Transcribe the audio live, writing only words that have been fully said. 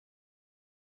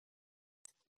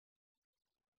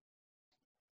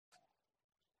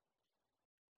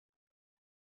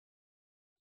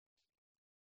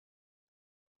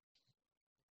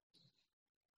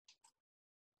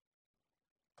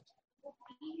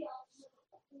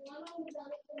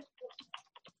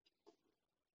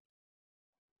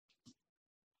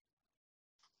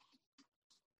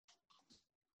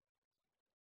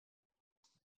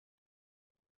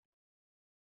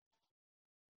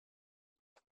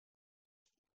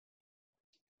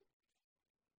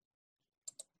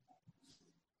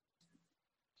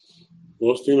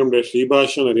Mostly നമ്മുടെ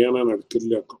ശ്രീഭാഷ്യം ഹരിയാന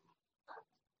നടക്കില്ല.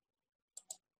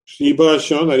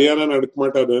 ശ്രീഭാഷ്യം ഹരിയാന നടக்க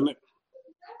மாட்டாதுன்னு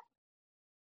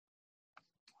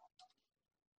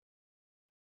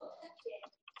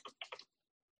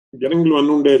ஜனங்கள்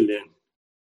வந்துண்டே இல்லையா?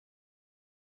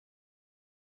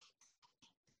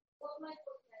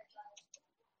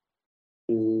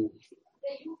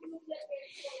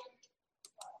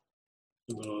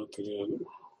 தெரியாது.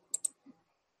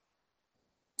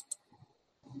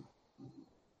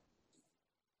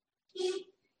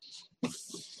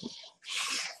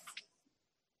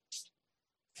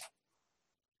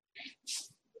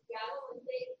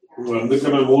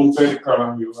 வந்துக்கிற 3 பேர்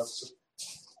காணும் வியூவர்ஸ்.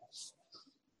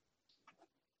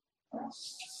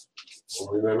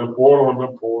 என்ன போறோம்னா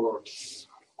போறோம்.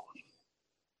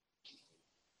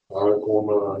 அதுக்கு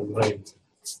ஒன்று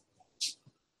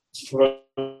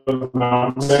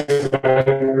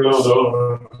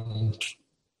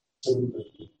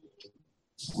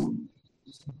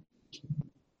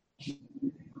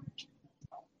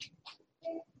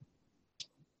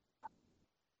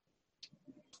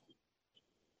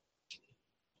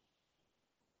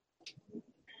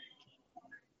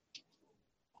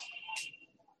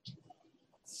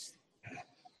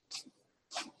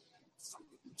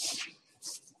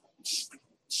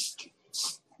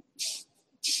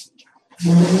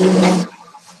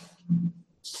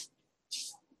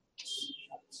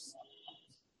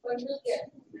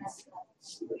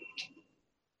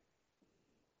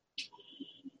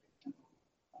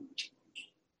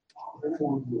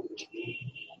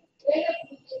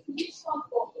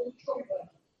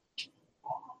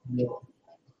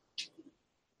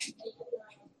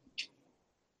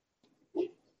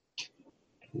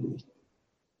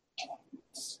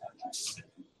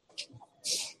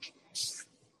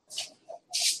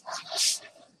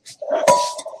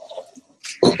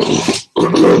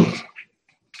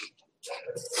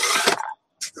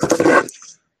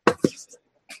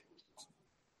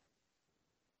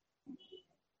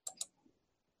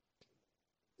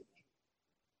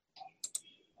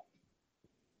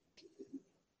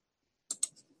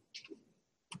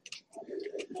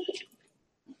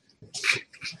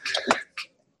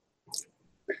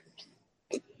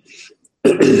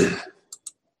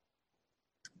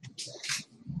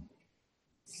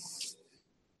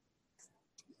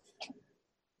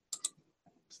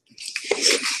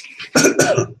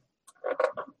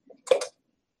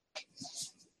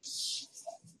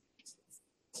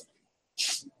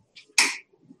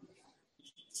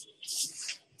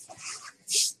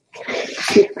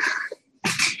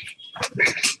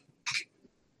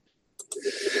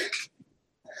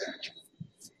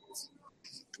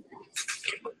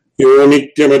यो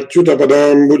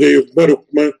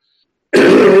नित्यमच्युतपदाम्बुजयुग्मरुक्म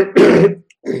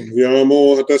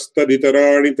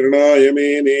व्यामोहतस्तदितराणि तृणाय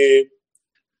मेने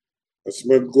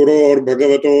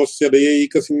अस्मद्गुरोर्भगवतोऽस्य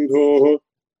दयैकसिन्धोः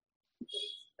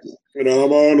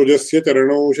रामानुजस्य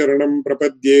चरणौ शरणं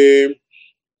प्रपद्ये।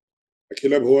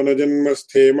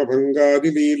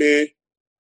 अखिलभुवनजन्मस्थेमभङ्गादिलीले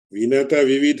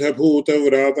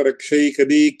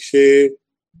विनतविविधभूतव्रातरक्षैकदीक्षे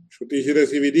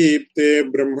श्रुतिशिरसि विदीप्ते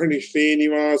ब्रह्मणि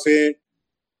श्रीनिवासे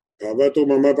भवतु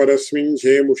मम परस्मिन्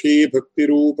शेमुषी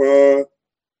भक्तिरूपा।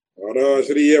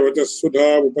 आराश्रियवचः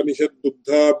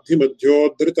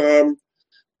सुधामुपनिषद्दुग्धाब्धिमध्योद्धृताम्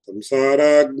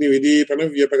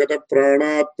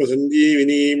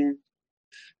संसाराग्निविदीपनव्यपगतप्राणात्मसञ्जीविनीम्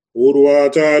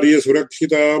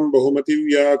पूर्वाचार्यसुरक्षिताम्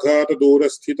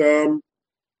बहुमतिव्याघातदूरस्थिताम्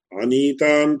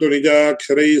आनीताम् तु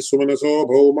निजाक्षरैः सुमनसो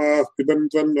भौमाः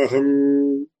पिबन्त्वन्वहम्।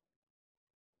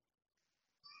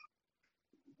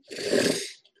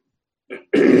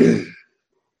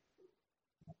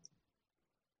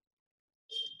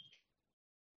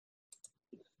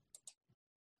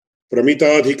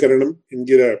 பிரமிதாதிகரணம்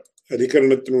என்கிற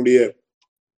அதிகரணத்தினுடைய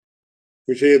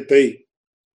விஷயத்தை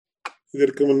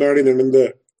இதற்கு முன்னாடி நடந்த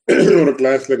ஒரு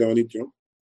கிளாஸ்ல கவனிச்சோம்.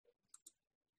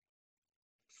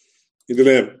 இதுல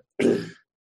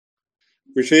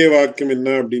விஷய வாக்கியம் என்ன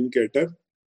அப்படின்னு கேட்ட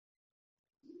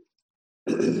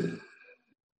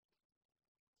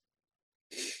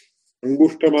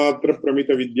அங்குஷ்ட மாத்திர பிரமித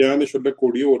வித்யான்னு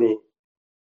சொல்லக்கூடிய ஒரு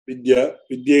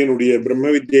வித்யினுடைய பிரம்ம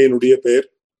வித்யினுடைய பெயர்.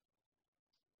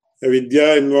 A vidya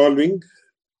involving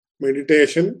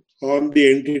meditation on the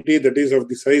entity that is of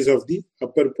the size of the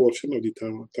upper portion of the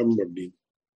thumb.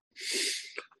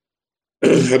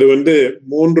 அது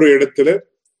மூன்று இடத்துல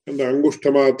அந்த அங்குஷ்ட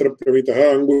மாத்திர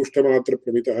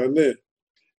பிரமிதகான்னு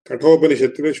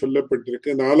கடோபனிஷத்துல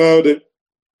சொல்லப்பட்டிருக்கு. 4வது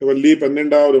வள்ளி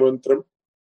 12வது மந்திரம்,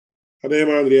 அதே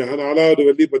மாதிரியாக 4வது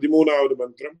வள்ளி 13வது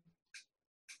மந்திரம்,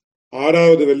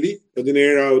 6வது வள்ளி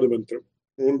 17வது மந்திரம்,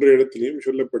 3 இடத்திலையும்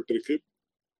சொல்லப்பட்டிருக்கு.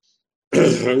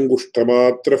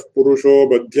 அங்குஷ்டமாத்திர புருஷோ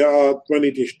பத்யாத்மனி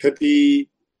திஷ்டதி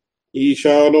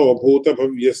ஈசானோ பூத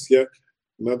பவ்யஸ்ய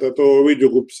ந ததோ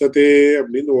விஜுகுப்சதே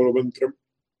அப்படின்னு ஒரு மந்திரம்.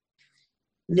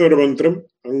 இன்னொரு மந்திரம்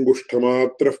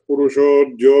அங்குஷ்டமாத்திர புருஷோ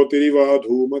ஜோதிரிவா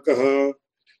தூமகः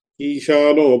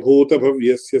ஈசானோ பூத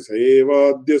பவ்யஸ்ய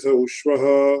சஏவாத்ய சௌஷ்வஹ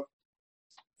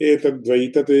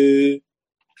ஏதத்வைதத்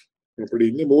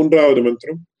அப்படின்னு 3வது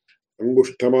மந்திரம்.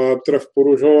 அங்குஷ்டமாத்திர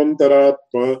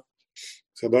புருஷோந்தராத்மா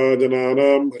சதா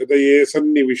ஜனானாம் ஹிருதயே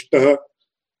சன்னிவிஷ்டः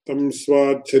தம்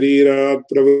ஸ்வாத் ஷரீராத்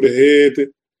பிரவருஹேத்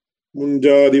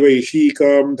முஞ்சாதி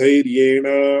வைஷீகாம் தைர்யேண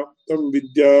தம்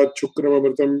வித்யாத்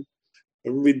சுக்ரமமிருதம்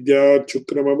தம் வித்யாத்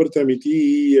சுக்ரமமிருதமிதி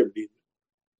அப்படின்னு.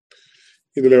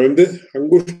 இதுல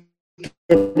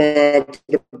அங்குஷ்ட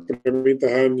மாத்திர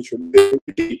பிரமிதகான்னு சொல்லி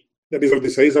that is of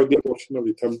the size of the portion of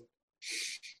the thumb.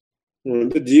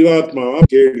 ஜீவாத்மாவா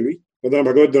கேள்வி. அதான்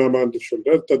பகவத் ராமான்னு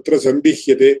சொல்றார். தத்ர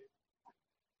சந்திஹ்யதே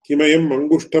கிமயம்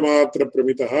அங்குஷ்டமாத்திர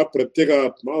பிரமிதா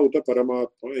பிரத்யேகாத்மா உத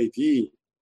பரமாத்மா இதி.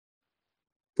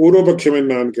 பூர்வபக்ஷம்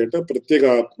என்னான்னு கேட்டா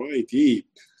பிரத்யேகாத்மா இதி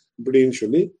அப்படின்னு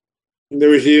சொல்லி இந்த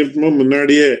விஷயமும்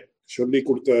முன்னாடியே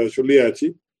சொல்லியாச்சு.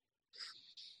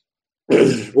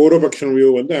 பூர்வபக்ஷம்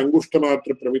வியூ அங்குஷ்ட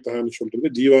மாத்திர பிரமிதான்னு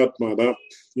சொல்றது ஜீவாத்மா தான்.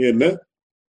 என்ன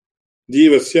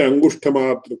ஜீவசிய அங்குஷ்ட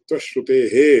மாத்திரத்துவ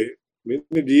ஸ்ருதேஹே,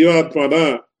 ஜீவாத்மா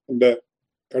தான் அந்த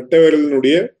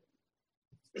கட்டவிரலினுடைய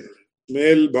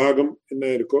மேல் பாகம் என்ன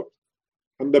இருக்கோ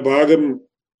அந்த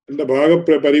பாக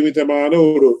பரிமிதமான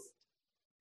ஒரு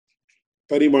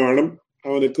பரிமாணம்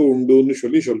அவனுக்கு உண்டுன்னு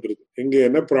சொல்றது. எங்க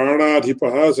என்ன பிராணாதிபா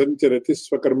சஞ்சரதி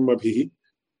ஸ்வகர்மபிஹி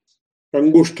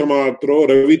அங்குஷ்டமாத்திரோ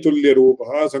ரவிதுல்ய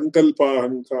ரூபா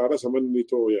சங்கல்பாஹங்கார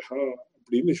சமன்விதோயா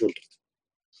அப்படின்னு சொல்றது.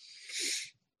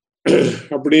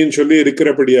 அப்படின்னு சொல்லி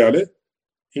இருக்கிறபடியால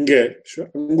இங்க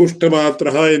அங்குஷ்ட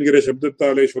மாத்திரா என்கிற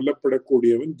சப்தத்தாலே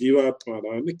சொல்லப்படக்கூடியவன்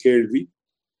ஜீவாத்மாதான்னு கேள்வி.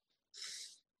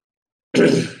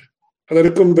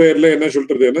 அதற்கும் பேர்ல என்ன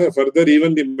சொல்றதுன்னா further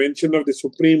even the mention of the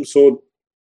supreme soul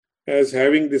as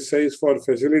having this size for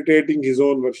facilitating his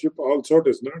own worship also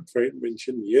does not find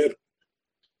mention here.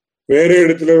 வேற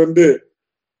இடத்துல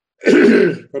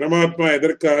பரமாத்மா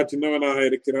எதற்காக சின்னவனாக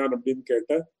இருக்கிறான் அப்படின்னு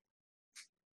கேட்ட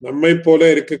நம்மை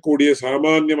போல இருக்கக்கூடிய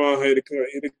சாமான்யமாக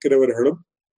இருக்கிறவர்களும்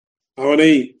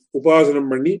அவனை உபாசனம்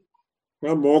பண்ணி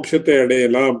மோட்சத்தை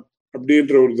அடையலாம்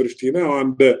அப்படின்ற ஒரு திருஷ்டினா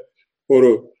அந்த ஒரு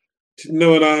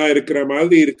சின்னவனாக இருக்கிற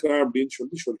மாதிரி இருக்கான் அப்படின்னு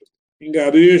சொல்றது. இங்க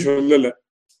அதையும் சொல்லல.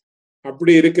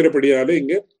 அப்படி இருக்கிறபடியால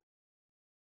இங்க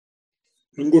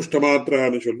அங்குஷ்ட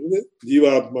மாத்திரான்னு சொல்றது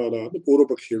ஜீவாத்மாதான்னு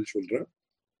பூர்வபக்ஷிகள் சொல்ற.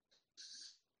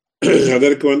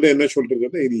 அதற்கு என்ன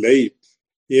சொல்றது இல்லை.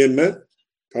 ஏன்னா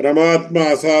பரமாத்மா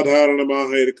அசாதாரணமாக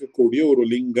இருக்கக்கூடிய ஒரு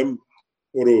லிங்கம்,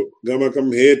 ஒரு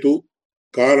கமகம், ஹேது,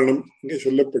 காரணம் இங்க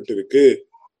சொல்லப்பட்டிருக்கு.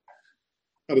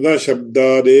 அதுதான்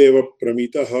சப்தாதேவ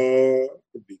பிரமிதா.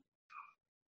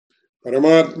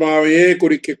 பரமாத்மாவையே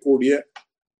குறிக்கக்கூடிய,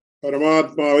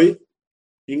 பரமாத்மாவை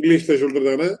இங்கிலீஷ்ல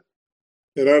சொல்றதான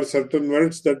there are certain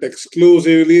words that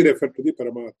exclusively refer to the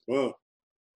பரமாத்மா.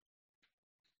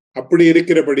 அப்படி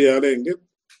இருக்கிறபடியால இங்க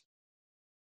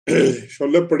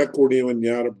சொல்லப்படக்கூடியவன்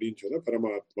யார் அப்படின்னு சொன்ன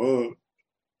பரமாத்மா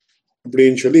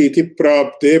அப்படின்னு சொல்லி இதி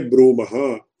பிராப்தே ப்ரூமஹா.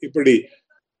 இப்படி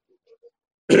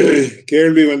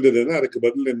கேள்வி வந்ததுன்னா அதுக்கு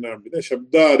பதில் என்ன அப்படின்னா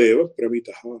சப்தாதேவ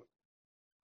பிரமிதா,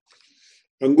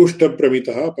 அங்குஷ்ட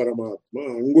பிரமிதா பரமாத்மா.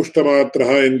 அங்குஷ்ட மாத்திரா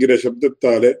என்கிற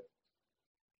சப்தத்தாலே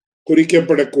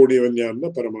குறிக்கப்படக்கூடியவன் யாருன்னா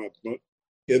பரமாத்மா.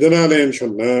 எதனாலேன்னு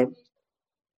சொன்னா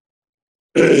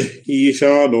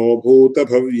ஈசானோ பூத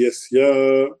பவ்யஸ்ய.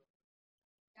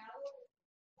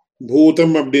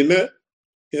 பூதம் அப்படின்னா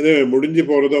எது முடிஞ்சு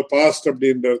போறதோ பாஸ்ட்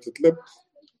அப்படின்ற அர்த்தத்துல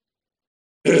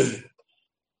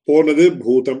போனது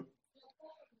பூதம்.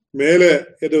 மேல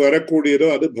எது வரக்கூடியதோ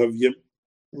அது பவ்யம்.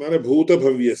 மேல பூத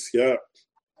பவ்யஸ்ய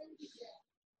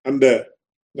அந்த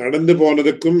நடந்து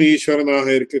போனதுக்கும் ஈஸ்வரனாக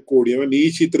இருக்கக்கூடியவன்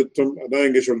ஈஷித்ருத்வம். அதான்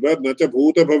இங்க சொல்றார் நச்ச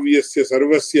பூத பவ்யஸ்ய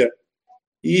சர்வஸ்ய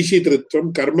ஈஷித்ருத்வம்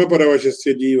கர்ம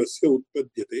பரவசஸ்ய ஜீவஸ்ய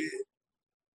உற்பத்தியதே.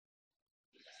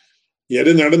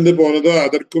 எது நடந்து போனதோ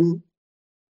அதற்கும்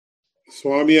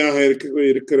சுவாமியாக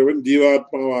இருக்கிறவன்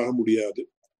ஜீவாத்மாவாக முடியாது.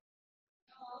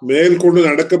 மேற்கொண்டு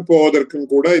நடக்க போவதற்கும்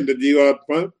கூட இந்த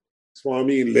ஜீவாத்மா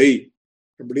சுவாமி இல்லை.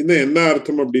 அப்படின்னு என்ன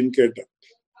அர்த்தம் அப்படின்னு கேட்ட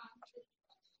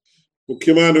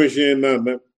முக்கியமான விஷயம்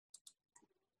என்ன,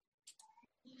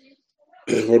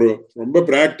 ஒரு ரொம்ப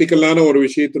பிராக்டிக்கலான ஒரு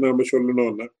விஷயத்தை நாம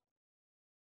சொல்லணும்னா,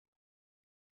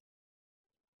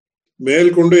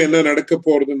 மேற்கொண்டு என்ன நடக்க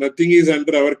போறது, nothing is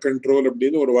under our control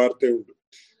அப்படின்னு ஒரு வார்த்தை உண்டு.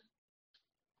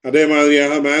 அதே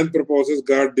மாதிரியாக மேன் ப்ரொபோசஸ்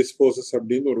காட் டிஸ்போசஸ்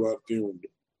அப்படின்னு ஒரு வார்த்தையும் உண்டு.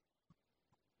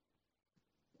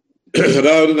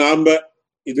 அதாவது நாம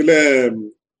இதுல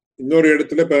இன்னொரு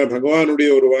இடத்துல பகவானுடைய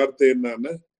ஒரு வார்த்தை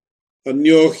என்னன்னா,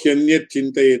 அந்யோஹ்யன்ய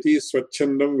சிந்தையதி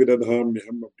ஸ்வச்சந்தம்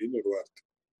விரதாமியம் அப்படின்னு ஒரு வார்த்தை.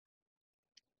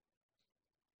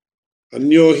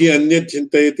 அந்யோகி அந்நிய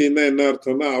சிந்தையத்தின்னா என்ன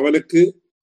அர்த்தம்னா, அவனுக்கு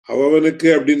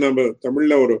அப்படின்னு நம்ம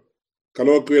தமிழ்ல ஒரு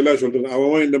கலோக்குவியலா சொல்றது,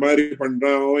 அவன் இந்த மாதிரி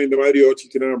பண்றான், அவன் இந்த மாதிரி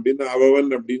யோசிக்கிறான் அப்படின்னு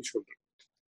அவன் அப்படின்னு சொல்றான்.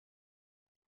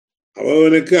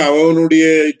 அவனுக்கு அவனுடைய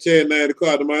இச்சை என்ன இருக்கோ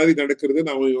அது மாதிரி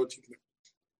நடக்கிறதுன்னு அவன் யோசிக்கிறான்.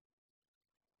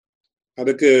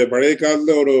 அதுக்கு பழைய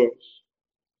காலத்துல ஒரு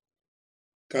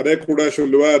கதை கூட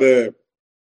சொல்லுவா, அது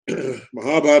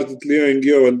மகாபாரதத்திலயும்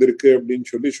எங்கேயோ வந்திருக்கு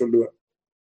அப்படின்னு சொல்லுவார்.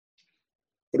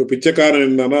 ஒரு பிச்சைக்காரன்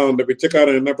இருந்தானா, அந்த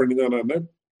பிச்சைக்காரன் என்ன பண்ணிதானா,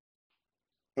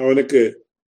 அவனுக்கு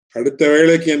அடுத்த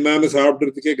வேளைக்கு என்னன்னு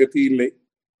சாப்பிடுறதுக்கே கத்தி இல்லை.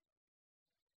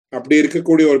 அப்படி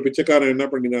இருக்கக்கூடிய ஒரு பிச்சைக்காரன் என்ன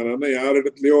பண்ணினானா,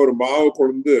 யாரிடத்துலயோ ஒரு மாவு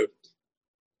கொண்டு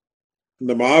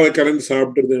இந்த மாவை கலந்து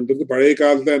சாப்பிடுறதுன்றது பழைய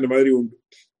காலத்துல அந்த மாதிரி உண்டு.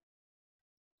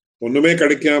 ஒண்ணுமே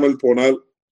கிடைக்காமல் போனால்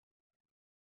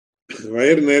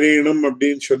வயிறு நிறையணும்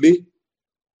அப்படின்னு சொல்லி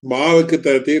மாவுக்கு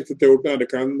தீர்த்தத்தை விட்டு அந்த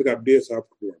கலந்து அப்படியே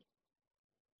சாப்பிடுவாங்க.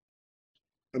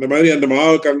 அந்த மாதிரி அந்த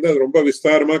மாவு கலந்து அது ரொம்ப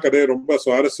விஸ்தாரமா கதை, ரொம்ப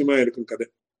சுவாரஸ்யமா இருக்கும் கதை.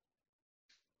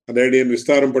 அதை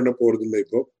விஸ்தாரம் பண்ண போறது இல்லை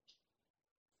இப்போ.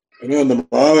 ஆனா அந்த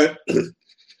மாவை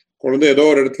குழந்தை ஏதோ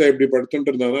ஒரு இடத்துல இப்படி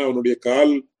படுத்துட்டு இருந்தானா, அவனுடைய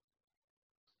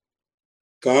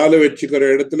காலை வச்சுக்கிற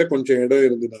இடத்துல கொஞ்சம் இடம்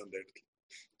இருந்துதான் அந்த இடத்துல.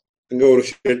 அங்க ஒரு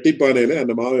செட்டி பானையில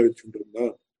அந்த மாவை வச்சுட்டு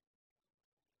இருந்தான்.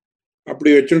 அப்படி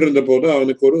வச்சுட்டு இருந்த போது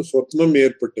அவனுக்கு ஒரு சொப்னம்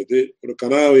ஏற்பட்டது, ஒரு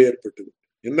கனவு ஏற்பட்டது.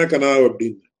 என்ன கனவு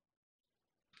அப்படின்னு,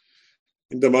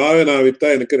 இந்த மாவை நான் வித்தா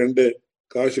எனக்கு 2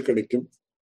 காசு கிடைக்கும்,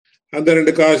 அந்த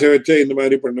 2 காசை வச்சா இந்த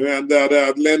மாதிரி பண்ணுவேன்,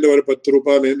 அதுல இருந்து ஒரு 10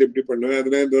 ரூபாயில இருந்து இப்படி பண்ணுவேன்,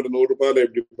 அதுல இருந்து ஒரு 100 ரூபாயில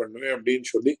எப்படி பண்ணுவேன் அப்படின்னு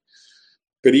சொல்லி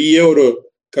பெரிய ஒரு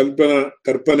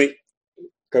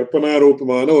கற்பனா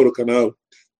ரூபமான ஒரு கனவு.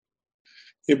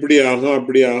 இப்படி ஆகும்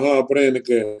அப்படி ஆகும், அப்புறம்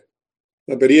எனக்கு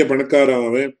பெரிய பணக்காரன்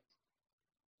ஆவேன்,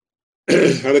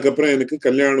 அதுக்கப்புறம் எனக்கு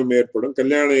கல்யாணம் ஏற்படும்,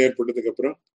 கல்யாணம் ஏற்பட்டதுக்கு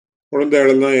அப்புறம்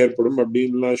குழந்தைகள் தான் ஏற்படும்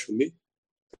அப்படின்லாம் சொல்லி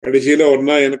கடைசியில ஒரு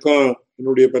நாள் எனக்கும்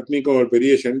என்னுடைய பத்னிக்கும் ஒரு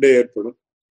பெரிய சண்டை ஏற்படும்.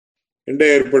 சண்டை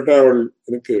ஏற்பட்டு அவள்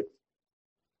எனக்கு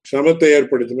சமத்தை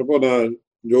ஏற்படுத்தினப்போ நான்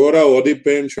ஜோரா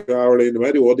ஒதிப்பேன்னு அவளை இந்த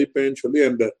மாதிரி ஒதிப்பேன்னு சொல்லி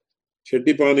அந்த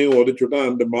செட்டிப்பானையும் ஒதிச்சுட்டான்.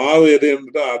 அந்த மாவு எது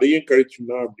இருந்ததோ அதையும்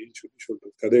கழிச்சுனா அப்படின்னு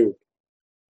சொல்றது கதை.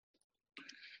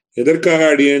 எதற்காக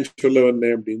அடியேன்னு சொல்ல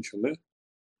வந்தேன் அப்படின்னு சொன்ன,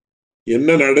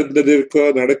 என்ன நடந்திருக்கோ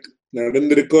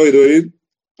இதுவரை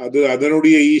அது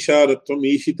அதனுடைய ஈஷாரத்துவம்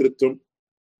ஈஷித்திருத்தம்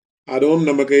அதுவும்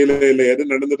நம்ம கையில இல்லை. எது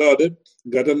நடந்ததோ அது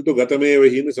கதந்து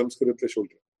கதமேவகின்னு சம்ஸ்கிருதத்துல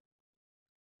சொல்றேன்.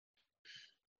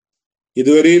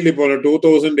 இதுவரையில் இப்போ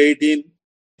 2018,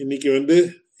 இன்னைக்கு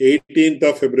 18th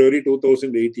of February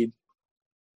 2018,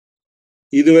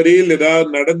 இதுவரையில் ஏதாவது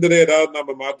நடந்ததை ஏதாவது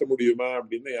நம்ம மாற்ற முடியுமா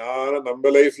அப்படின்னு யாரும்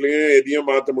நம்ம லைஃப்லயும் எதையும்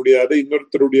மாற்ற முடியாது,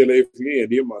 இன்னொருத்தருடைய லைஃப்லயும்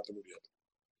எதையும் மாற்ற முடியாது.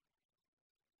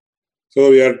 So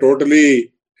we are totally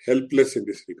helpless in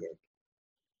this regard.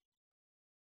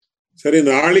 சரி,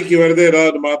 நாளைக்கு வருது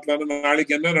ஏதாவது மாத்தலாம்னு,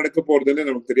 நாளைக்கு என்ன நடக்க போறதுன்னு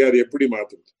நமக்கு தெரியாது, எப்படி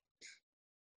மாத்துறது?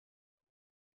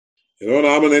 ஏதோ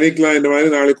நாம நினைக்கலாம் இந்த மாதிரி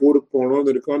நாளைக்கு ஊருக்கு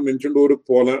போகணும்னு இருக்கோம், நினைச்சுட்டு ஊருக்கு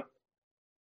போகலாம்,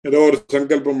 ஏதோ ஒரு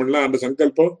சங்கல்பம் பண்ணலாம், அந்த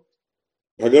சங்கல்பம்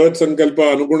பகவத் சங்கல்ப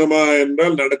அனுகுணமா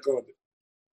என்றால் நடக்கும். அது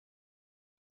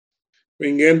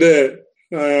இங்கேருந்து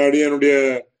அடியனுடைய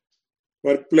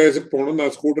ஒர்க் பிளேஸுக்கு போகணும்,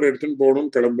 நான் ஸ்கூட்டர் எடுத்துன்னு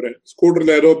போகணும்னு கிளம்புறேன்,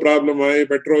 ஸ்கூட்டர்ல ஏதோ ப்ராப்ளம் ஆகி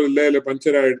பெட்ரோல் இல்லை இல்லை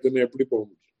பஞ்சர் ஆயிடுதுன்னு எப்படி போக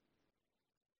முடியும்?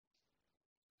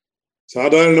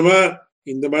 சாதாரணமா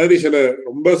இந்த மாதிரி சில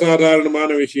ரொம்ப சாதாரணமான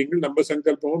விஷயங்கள் நம்ம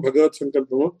சங்கல்பமும் பகவத்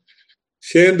சங்கல்பமும்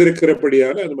சேர்ந்து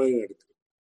இருக்கிறபடியால அந்த மாதிரி நடக்குது.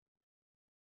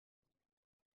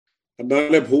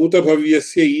 அதனால பூத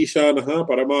பவ்யஸ்ய ஈசானஹா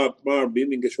பரமாத்மா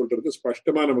அப்படின்னு நீங்க சொல்றது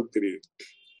ஸ்பஷ்டமா நமக்கு தெரியுது.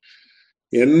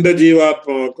 எந்த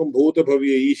ஜீவாத்மாவுக்கும் பூத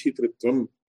பவ்ய ஈஷித்ருத்வம்,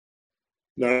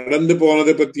 நடந்து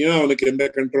போனதை பத்தியும் அவனுக்கு எந்த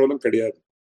கண்ட்ரோலும் கிடையாது.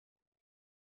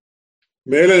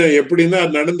 மேல எப்படின்னா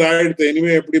அது நடந்து ஆயிடுத்த,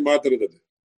 இனிமே எப்படி மாத்துறது? அது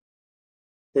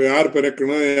இப்போ யார்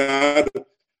பிறக்கணும், யார்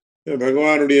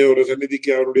பகவானுடைய ஒரு சந்நிதிக்கு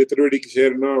அவருடைய திருவடிக்கு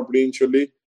சேரணும் அப்படின்னு சொல்லி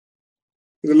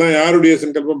இதெல்லாம் யாருடைய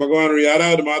சங்கல்பம்? பகவானுடைய.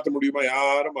 யாராவது மாத்த முடியுமா?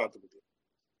 யாரும் மாத்த முடியும்.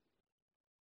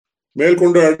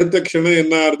 மேற்கொண்டு அடுத்த க்ஷணம்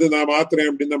என்ன ஆறுது, நான் மாத்துறேன்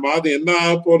அப்படின்னா மாத்து என்ன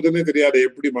ஆக போறதுன்னு தெரியாது,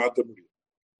 எப்படி மாத்த முடியும்?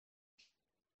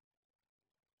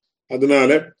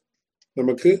 அதனால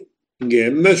நமக்கு இங்க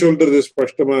என்ன சொல்றது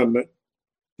ஸ்பஷ்டமா, என்ன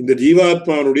இந்த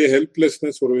ஜீவாத்மானுடைய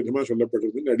ஹெல்ப்லெஸ்னஸ் ஒரு விதமா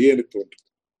சொல்லப்படுறதுன்னு அடியேனுக்கு தோன்றுது.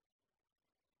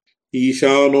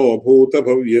 ஈசானோ பூத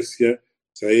பவ்யஸ்ய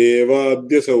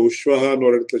சயேவாத்ய சௌஷ்வஹான்னு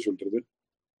ஒரு இடத்துல சொல்றது.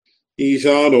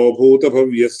 ஈசானோ பூத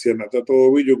பவ்யஸ்ய நததோ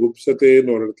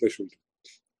விஜுகுப்சதேன்னு ஒரு இடத்துல சொல்றது.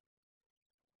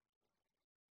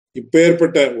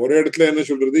 இப்பேற்பட்ட ஒரு இடத்துல என்ன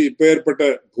சொல்றது, இப்பேற்பட்ட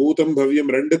பூதம்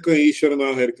பவ்யம் ரெண்டுக்கும்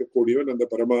ஈஸ்வரனாக இருக்கக்கூடியவன் அந்த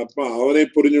பரமாத்மா. அவனை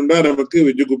புரிஞ்சுண்டா நமக்கு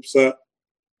விஜுகுப்சா,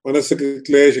 மனசுக்கு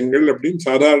கிளேசங்கள் அப்படின்னு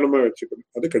சாதாரணமா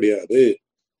வச்சுக்கணும், அது கிடையாது.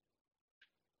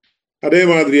 அதே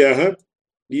மாதிரியாக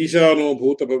ஈசானோ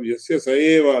பூத பவ்யஸ்ய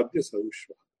சயேவாத்ய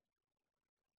சௌஷ்வா.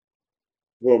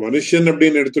 இப்போ மனுஷன்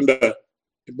அப்படின்னு எடுத்துட்டா,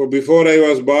 இப்போ before I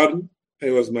was born I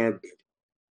was not there.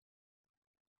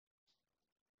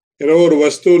 ஏதோ ஒரு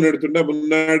வஸ்துன்னு எடுத்துட்டா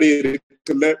முன்னாடி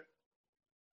இருக்குல்ல,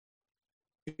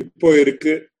 இப்போ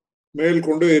இருக்கு, மேல்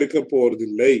கொண்டு இருக்க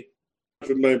போறதில்லை.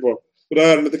 இப்போ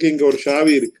உதாரணத்துக்கு இங்க ஒரு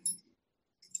சாவி இருக்கு,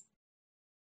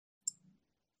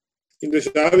 இந்த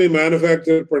சாவி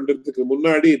மேனுஃபேக்சர் பண்றதுக்கு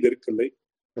முன்னாடி இது இருக்குல்லை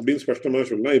அப்படின்னு ஸ்பஷ்டமா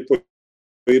சொல்லலாம். இப்போ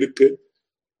இருக்கு,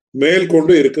 மேல்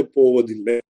கொண்டு இருக்க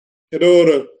போவதில்லை. ஏதோ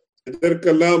ஒரு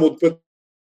எதற்கெல்லாம்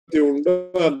உற்பத்தி உண்டோ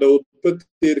அந்த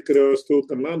உற்பத்தி இருக்கிற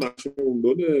வஸ்துக்கெல்லாம் நாசம்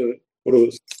உண்டுன்னு ஒரு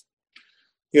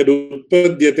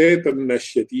உற்பத்தியத்தை தன்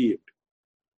நஷ்யதி.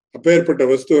 அப்பேற்பட்ட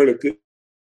வஸ்துகளுக்கு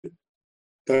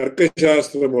தர்க்க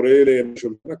சாஸ்திர முறையில என்ன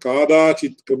சொல்ற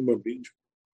காதாச்சித்கம் அப்படின்னு சொல்ற.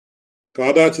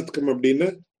 காதாச்சித்கம் அப்படின்னா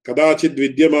கதாச்சித்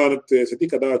வித்தியமானத்துவ சதி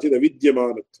கதாச்சித்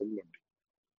அவித்தியமானத்துவம் அப்படி.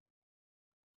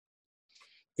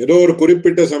 ஏதோ ஒரு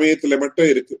குறிப்பிட்ட சமயத்துல மட்டும்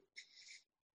இருக்கு,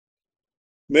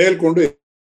 மேல் கொண்டு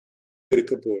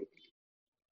இருக்க போறது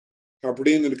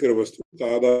அப்படின்னு இருக்கிற வஸ்து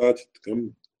காதாச்சித்கம்.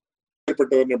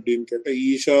 ஏற்பட்டவன் அப்படின்னு கேட்ட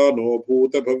ஈசானோ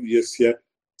பூத பவ்யஸ்ய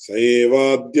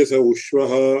சயேவாத்ய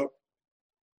சௌஷ்வஹா.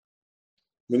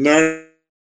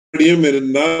 முன்னாடியும்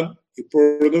இருந்தான்,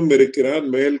 இப்பொழுதும் இருக்கிறான்,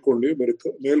 மேல்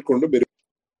கொண்டும் இருக்கு.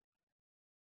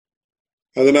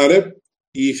 அதனால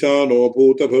ஈசானோ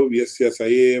பூத பவ்யஸ்ய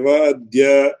சயேவ அத்ய,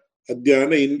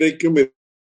 அத்யான இன்றைக்கும்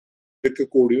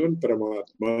இருக்கக்கூடியவன்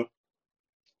பரமாத்மா.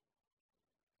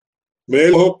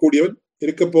 மேல் போகக்கூடியவன்,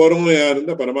 இருக்க போறவன்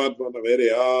யாருன்னா பரமாத்மா தான், வேற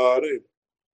யாரும்.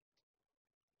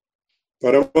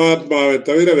 பரமாத்மாவை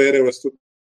தவிர வேற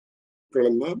வஸ்துக்கள்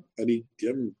எல்லாம்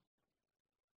அனித்தியம்.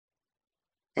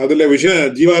 அதுல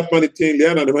விஷயம் ஜீவாத்மா நித்தியம்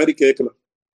இல்லையா, அந்த மாதிரி கேட்கலாம்.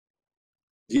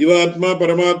 ஜீவாத்மா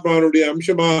பரமாத்மாவுடைய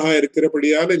அம்சமாக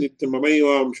இருக்கிறபடியால நித்தியம்.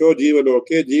 மமைவாம்சோ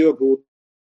ஜீவலோகே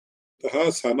ஜீவபூதா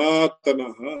சனாத்தனா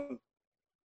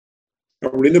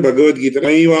அப்படின்னு பகவத்கீதை.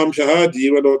 மமைவாம்சா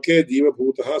ஜீவலோகே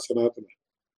ஜீவபூதா சனாத்தனா.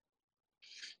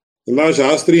 எல்லாம்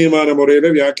சாஸ்திரியமான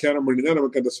முறையில வியாக்கியானம் பண்ணிதான்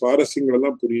நமக்கு அந்த சுவாரஸ்யங்கள்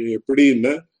எல்லாம் புரியும்.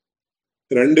 எப்படின்னா,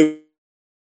 ரெண்டு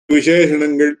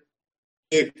விசேஷணங்கள்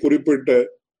குறிப்பிட்ட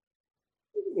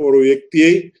ஒரு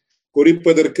வியக்தியை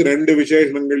குறிப்பதற்கு ரெண்டு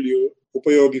விசேஷணங்கள்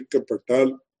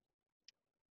உபயோகிக்கப்பட்டால்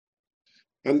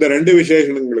அந்த ரெண்டு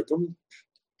விசேஷணங்களுக்கும்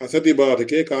அசதி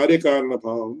பாதகே காரிய காரண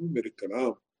பாவமும்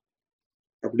இருக்கலாம்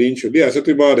அப்படின்னு சொல்லி,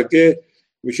 அசதி பாதகே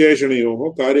விசேஷணையோ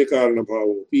காரிய காரண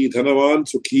பாவம். தனவான்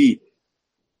சுகி,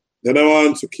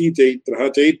 தனவான் சுகி சைத்ரா,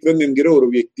 சைத்ரன் என்கிற ஒரு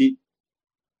வியக்தி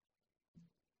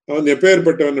அவன்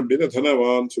எப்பேற்பட்டவன் அப்படின்னா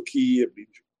தனவான் சுகி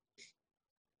அப்படின்னு சொல்லி.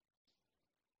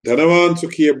 தனவான்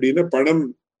சுகி அப்படின்னா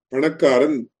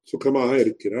பணக்காரன் சுகமாக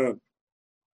இருக்கிறான்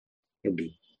அப்படி.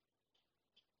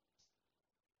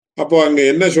 அப்போ அங்க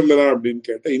என்ன சொல்லலாம் அப்படின்னு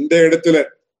கேட்டா, இந்த இடத்துல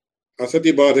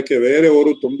அசதி பாதக்க வேற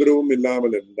ஒரு தொந்தரவும்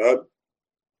இல்லாமல் இருந்தால்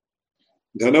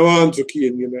தனவான் சுகி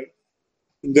என்கிற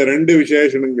இந்த ரெண்டு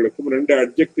விசேஷணங்களுக்கும் ரெண்டு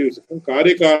அட்ஜெக்டிவ்ஸுக்கும்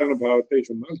காரிய காரண பாவத்தை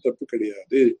சொன்னால் தப்பு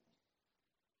கிடையாது.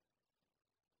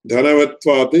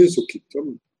 தனவத்வாது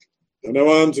சுகித்வம்.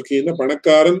 தனவான் சுகின்னா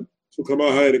பணக்காரன்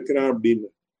சுகமாக இருக்கிறான் அப்படின்னு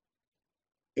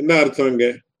என்ன அர்த்தம் அங்க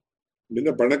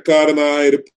அப்படின்னா, பணக்காரனாக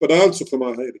இருப்பதால்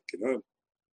சுகமாக இருக்கிறான்.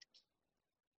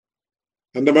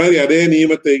 அந்த மாதிரி அதே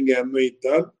நியமத்தை இங்க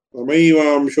அன்வைத்தால்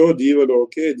மமைவாம்சோ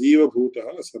ஜீவலோகே ஜீவபூதா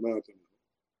சனாதன.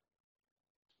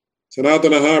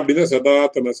 சனாதனஹா அப்படின்னா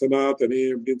சதாத்தன சனாதனே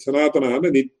அப்படின்னு. சனாதனஹான்னு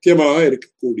நித்தியமாக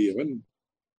இருக்கக்கூடியவன்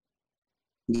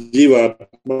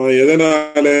ஜீவாத்மா.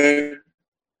 எதனால?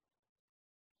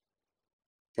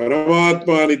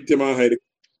 பரமாத்மா நித்தியமாக இருக்கு.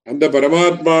 அந்த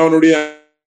பரமாத்மாவனுடைய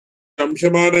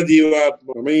அம்சமான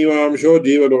ஜீவாத்மா மமைவாம்சோ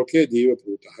ஜீவலோகே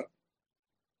ஜீவபூதா.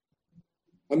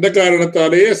 அந்த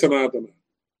காரணத்தாலேயே சனாதன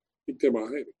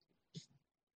நித்தியமாக இருக்கு.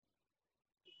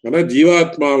 ஆனா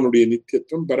ஜீவாத்மாவனுடைய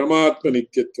நித்தியத்துவம் பரமாத்ம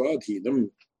நித்தியத்துவாதீனம்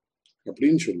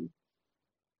அப்படின்னு சொல்லுவோம்.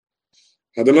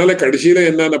 அதனால கடைசியில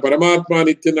என்னன்னா பரமாத்மா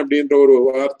நித்தியன் அப்படின்ற ஒரு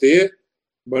வார்த்தையே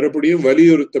மறுபடியும்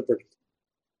வலியுறுத்தப்படுது.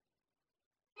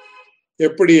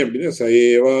 எப்படி அப்படின்னா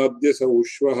சயேவாத்ய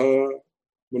சௌஷ்வஹா,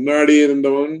 முன்னாடி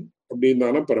இருந்தவன்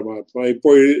அப்படின்னாலும் பரமாத்மா,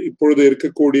 இப்பொழுது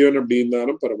இருக்கக்கூடியவன்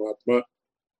அப்படின்னாலும் பரமாத்மா,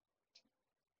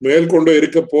 மேல் கொண்டு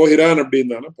இருக்க போகிறான்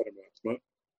அப்படின்னாலும் பரமாத்மா.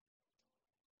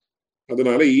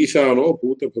 அதனால ஈசானோ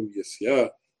பூதபவ்யஸ்ய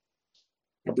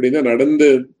அப்படின்னா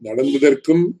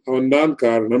நடந்ததற்கும் அவன்தான்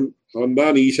காரணம்,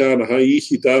 அவன்தான் ஈசானஹா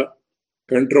ஈஹிதா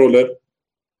கண்ட்ரோலர்,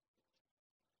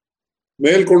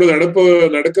 மேற்கொண்டு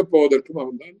நடக்க போவதற்கும்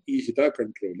அவன்தான் ஈஹிதா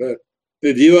கண்ட்ரோலர்.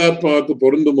 இது ஜீவாத்மாவுக்கு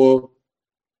பொருந்துமோ?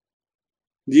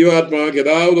 ஜீவாத்மாவுக்கு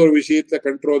ஏதாவது ஒரு விஷயத்துல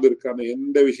கண்ட்ரோல் இருக்கான?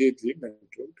 எந்த விஷயத்திலையும்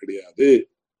கண்ட்ரோல் கிடையாது.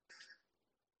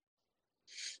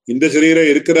 இந்த சரீரம்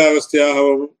இருக்கிற அவஸ்தையாக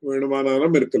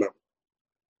வேணுமானாலும் இருக்கலாம்,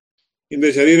 இந்த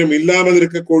சரீரம் இல்லாமல்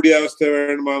இருக்கக்கூடிய அவஸ்தை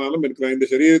வேணுமானாலும் இருக்கலாம். இந்த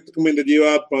சரீரத்துக்கும் இந்த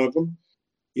ஜீவாத்மாவுக்கும்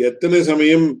எத்தனை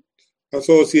சமயம்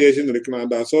அசோசியேஷன் இருக்கலாம்.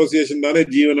 அந்த அசோசியேஷன் தானே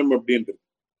ஜீவனம் அப்படின்றது.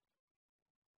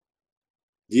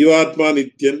 ஜீவாத்மா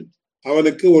நித்தியன்,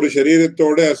 அவனுக்கு ஒரு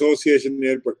சரீரத்தோட அசோசியேஷன்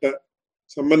ஏற்பட்ட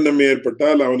சம்பந்தம்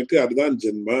ஏற்பட்டால் அவனுக்கு அதுதான்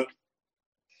ஜென்ம.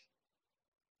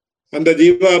 அந்த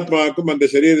ஜீவாத்மாவுக்கும் அந்த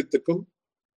சரீரத்துக்கும்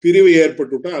பிரிவு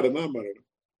ஏற்பட்டுட்டா அதுதான் மரணம்.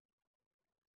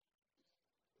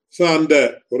 சோ அந்த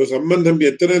ஒரு சம்பந்தம்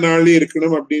எத்தனை நாள்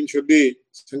இருக்கணும் அப்படின்னு சொல்லி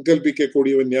சங்கல்பிக்க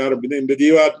கூடியவன் யார் அப்படின்னா இந்த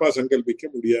ஜீவாத்மா சங்கல்பிக்க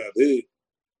முடியாது,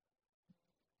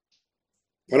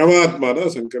 பரமாத்மா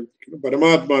தான் சங்கல்பிக்கணும்.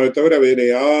 பரமாத்மாவை தவிர வேற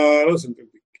யாரும்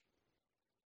சங்கல்பிக்க.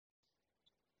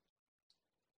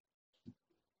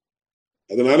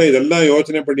 அதனால இதெல்லாம்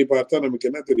யோசனை பண்ணி பார்த்தா நமக்கு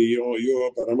என்ன தெரியும்? ஐயோ,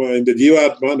 இந்த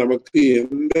ஜீவாத்மா நமக்கு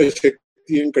எந்த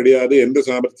சக்தியும் கிடையாது, எந்த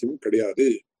சாமர்த்தியமும் கிடையாது.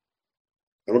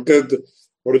 நமக்கு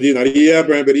ஒரு நிறைய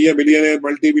பெரிய பில்லியனர்,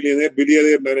 மல்டி பில்லியனர்,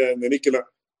 பில்லியனர் நினைக்கலாம்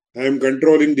I am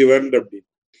controlling the world அப்படி.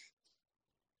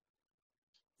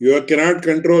 You cannot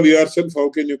control yourself, how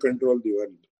can you control the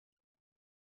world?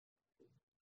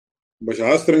 நம்ம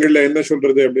சாஸ்திரங்கள்ல என்ன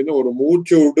சொல்றது அப்படின்னா, ஒரு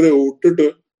மூச்சு விட்டுட்டு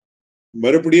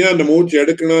மறுபடியும் அந்த மூச்சு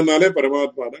எடுக்கணும்னாலே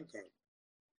பரமாத்மா தான் காரணம்.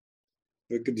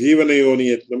 அதுக்கு ஜீவன யோனி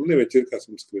யத்னம்னு வச்சிருக்கா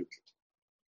சம்ஸ்கிருதத்துல.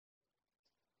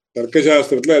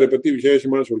 தர்க்கசாஸ்திரத்துல அதை பத்தி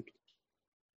விசேஷமா சொல்லிட்டு,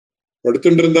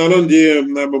 படுத்துட்டு இருந்தாலும்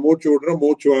நம்ம மூச்சு விடுறோம்,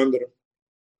 மூச்சு வாங்குறோம்,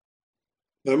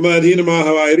 நம்ம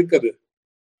அதீனமாகவா இருக்குது?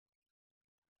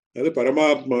 அது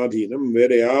பரமாத்மாதீனம்,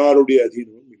 வேற யாருடைய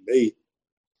அதீனமும் இல்லை.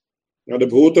 அது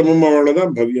பூதமும்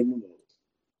அவ்வளவுதான், பவ்யமும் அவ்வளவு.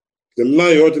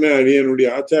 இதெல்லாம் யோசனை என்னுடைய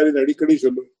ஆச்சாரியன் அடிக்கடி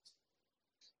சொல்லுவேன்.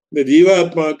 இந்த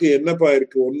ஜீவாத்மாவுக்கு என்னப்பா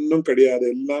இருக்கு? ஒன்னும் கிடையாது,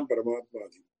 எல்லாம்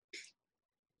பரமாத்மாதீனம்.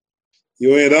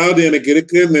 இவன் ஏதாவது எனக்கு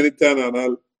இருக்குன்னு நினைத்தான்,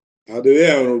 ஆனால் அதுவே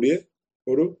அவனுடைய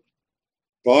ஒரு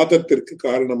பாதத்திற்கு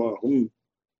காரணமாகும்.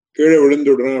 கீழே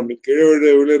விழுந்துடுறான் அப்படி.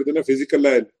 கீழே விழுறதுன்னா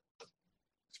பிசிக்கல்லா இல்லை,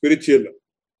 ஸ்பிரிச்சுவல்.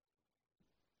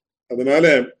 அதனால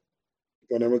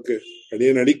இப்ப நமக்கு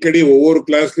அடிக்கடி ஒவ்வொரு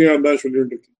கிளாஸ்லயும் அதான்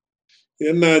சொல்லிட்டு இருக்கு,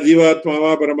 என்ன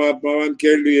ஜீவாத்மாவா பரமாத்மாவான்னு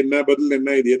கேள்வி என்ன, பதில்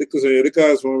என்ன, இது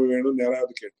எதுக்காக சுவாமி வேணும்னு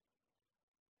யாராவது கேட்டு.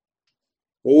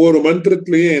 ஒவ்வொரு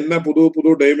மந்திரத்திலையும் என்ன புது புது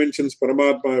டைமென்ஷன்ஸ்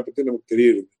பரமாத்மாவை பத்தி நமக்கு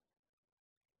தெரியுது.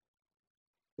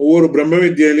 ஒவ்வொரு பிரம்ம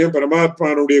வித்யிலையும்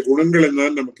பரமாத்மானுடைய குணங்கள்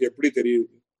என்னன்னு நமக்கு எப்படி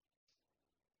தெரியுது?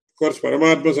 அப்கோர்ஸ்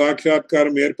பரமாத்மா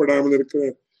சாட்சா்காரம் ஏற்படாமல்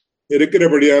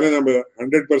இருக்கிறபடியால நம்ம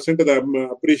 100% அதை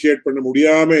அப்ரிஷியேட் பண்ண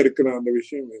முடியாம இருக்கிறோம். அந்த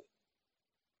விஷயம்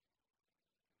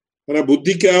ஆனா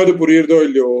புத்திக்காவது புரியுறதோ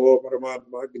இல்லையோ,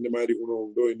 பரமாத்மாக்கு இந்த மாதிரி குணம்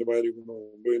உண்டு, இந்த மாதிரி குணம்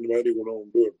உண்டு, இந்த மாதிரி குணம்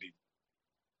உண்டு அப்படின்னு.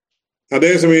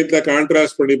 அதே சமயத்துல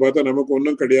கான்ட்ராஸ்ட் பண்ணி பார்த்தா நமக்கு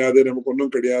ஒன்றும் கிடையாது, நமக்கு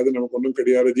ஒன்றும் கிடையாது, நமக்கு ஒன்றும்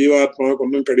கிடையாது, ஜீவாத்மாவுக்கு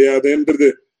ஒன்றும் கிடையாதுன்றது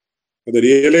அது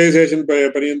ரியலைசேஷன்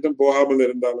பரியந்தம் போகாமல்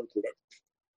இருந்தாலும் கூட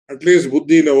அட்லீஸ்ட்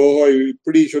புத்தியில ஓஹோ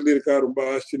இப்படி சொல்லியிருக்கா, ரொம்ப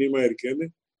ஆச்சரியமா இருக்கேன்னு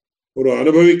ஒரு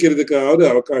அனுபவிக்கிறதுக்காவது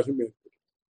அவகாசம் ஏற்படும்.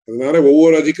 அதனால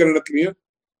ஒவ்வொரு அதிகரணத்திலையும்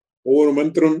ஒவ்வொரு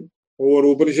மந்திரம், ஒவ்வொரு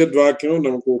உபனிஷத் வாக்கியம்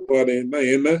நமக்கு உபாதைன்னா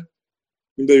ஏன்னா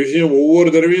இந்த விஷயம் ஒவ்வொரு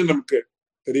தடவையும் நமக்கு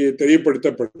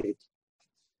தெரியப்படுத்தப்படுறது.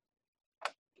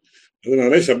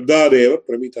 அதனால சப்தாதேவ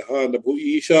பிரமிதா, அந்த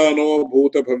ஈசானோ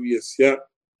பூத பவ்யஸ்ய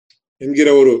என்கிற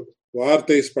ஒரு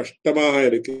வார்த்தை ஸ்பஷ்டமாக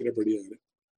இருக்கிறபடியாக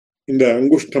இந்த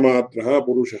அங்குஷ்ட மாத்திரா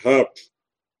புருஷா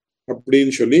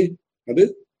அப்படின்னு சொல்லி அது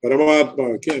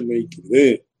பரமாத்மாவுக்கு அன்வயிக்கிறது.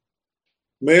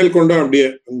 மேல்கொண்டு அப்படியே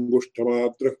அங்குஷ்ட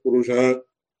மாத்திர புருஷா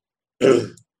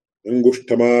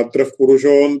அங்குஷ்ட மாத்திர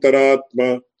புருஷோந்தராத்மா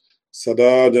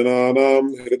சதா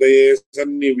ஜனானாம் ஹிருதயே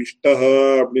சன்னிவிஷ்டா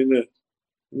அப்படின்னு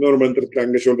இன்னொரு மந்திரத்துல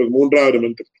அங்க சொல்றது, மூன்றாவது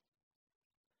மந்திரம்.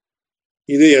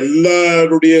 இது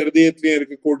எல்லாருடைய ஹிருதயத்திலையும்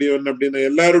இருக்கக்கூடியவன் அப்படின்னா,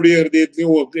 எல்லாருடைய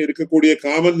ஹிருதயத்திலையும் இருக்கக்கூடிய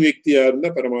காமன் வியக்தி யாருன்னா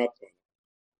பரமாத்மா.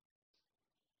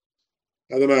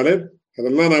 அதனால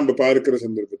அதெல்லாம் நாம பார்க்கிற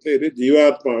சந்தர்ப்பத்துல இது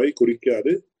ஜீவாத்மாவை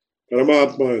குறிக்காது,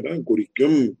 பரமாத்மாவை தான்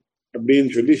குறிக்கும்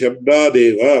அப்படின்னு சொல்லி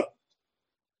சப்தாதேவா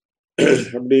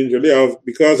அப்படின்னு சொல்லி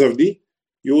because of the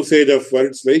usage of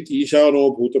words like ஈசானோ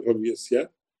பூத பவ்யஸ்ய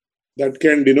that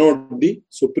can denote the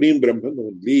supreme Brahman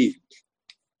only.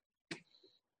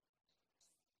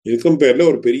 இதுக்கும் பேர்ல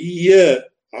ஒரு பெரிய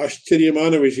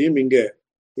ஆச்சரியமான விஷயம் இங்க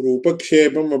ஒரு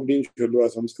உபக்ஷேபம் அப்படின்னு சொல்லுவா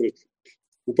சம்ஸ்கிருதம்.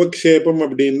 உபக்ஷேபம்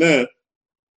அப்படின்னா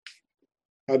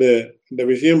அது இந்த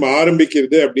விஷயம்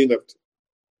ஆரம்பிக்கிறது அப்படின்னு அர்த்தம்.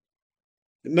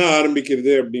 என்ன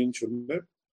ஆரம்பிக்கிறது அப்படின்னு சொன்ன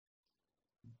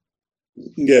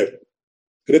இங்க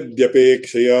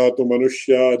ஹிருத்யபேக்ஷயா து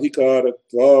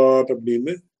மனுஷ்யாதிகாரத்வாத்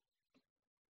அப்படின்னு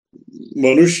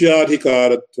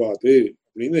மனுஷ்யாதிகாரத்வாது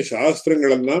அப்படின்னு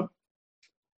சாஸ்திரங்கள் எல்லாம்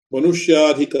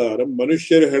மனுஷ்யாதிகாரம்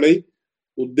மனுஷர்களை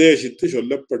உத்தேசித்து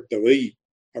சொல்லப்பட்டவை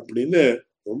அப்படின்னு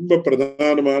ரொம்ப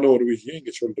பிரதானமான ஒரு விஷயம்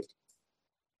இங்க சொல்றது.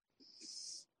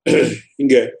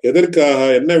 இங்க எதற்காக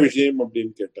என்ன விஷயம்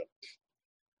அப்படின்னு கேட்டா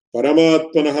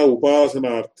பரமாத்மனः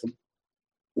உபாசனார்த்தம்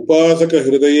உபாசக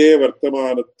ஹிருதயே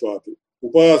வர்த்தமானத்வாது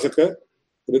உபாசக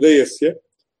ஹிருதயஸ்ய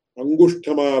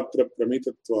அங்குஷ்டமாத்திர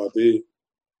பிரமிதத்வாது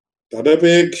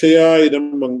ததபேக்ஷயா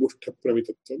இதம் அங்குஷ்ட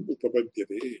பிரமிதத்வம்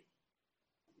உபபத்யதே.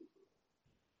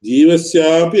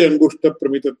 ஜீவஸ்யாபி அங்குஷ்ட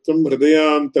பிரமிதத்வம்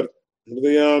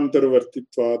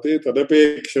ஹிருதயாந்தர்வர்த்தித்வாத்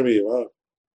ததபேக்ஷமேவ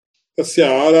தஸ்ய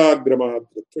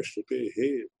ஆராக்ரமாத்ரத்வ ஸ்ருதேஹ.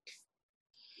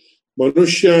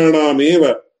 மனுஷ்யாணாமேவ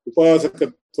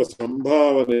உபாசகத்வ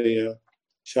சம்பாவனைய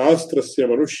சாஸ்திரஸ்ய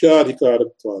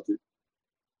மனுஷ்யாதிகாரத்வாத்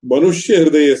மனுஷ்ய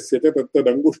ஹிருதயஸ்ய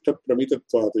தத்ததங்குஷ்ட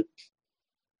பிரமிதத்வாத்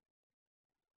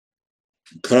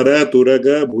खर तुरग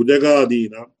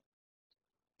भुजगादीनाम्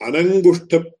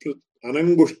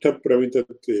अनंगुष्ठ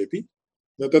प्रमितत्वेपि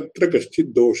न तत्र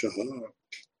कश्चित् दोषः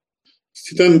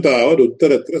स्थितं तावत्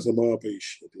उत्तरत्र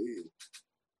समापयिष्यते.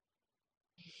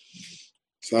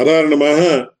 சாதாரணமாக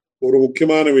ஒரு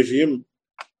முக்கியமான விஷயம்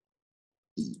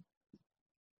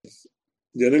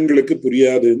ஜனங்களுக்கு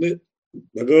புரியாதுன்னு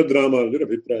பகவத் ராமானுஜர்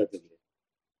அபிப்பிராயப்படுறார்.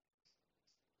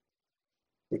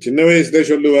 சின்ன வயசுல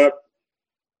சொல்லுவார்,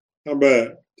 நம்ம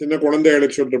சின்ன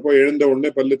குழந்தைகளுக்கு சொல்றப்போ எழுந்த உடனே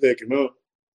பல்லு தேய்க்கணும்,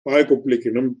 வாய்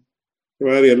குப்பிளிக்கணும், இந்த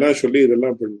மாதிரி எல்லாம் சொல்லி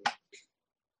இதெல்லாம் பண்ணணும்.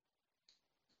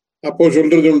 அப்போ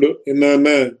சொல்றது உண்டு,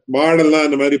 என்னன்னா மாடெல்லாம்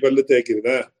அந்த மாதிரி பல்லு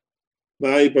தேய்க்கிறதா,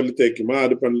 நாய் பல்லு தேய்க்குமா,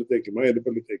 அது பல்லு தேய்க்குமா, இது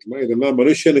பல்லு தேய்க்குமா, இதெல்லாம்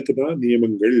மனுஷனுக்கு தான்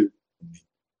நியமங்கள்.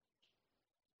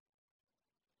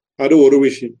 அது ஒரு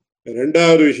விஷயம்.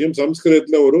 ரெண்டாவது விஷயம்,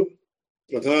 சம்ஸ்கிருதத்துல ஒரு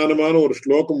பிரதானமான ஒரு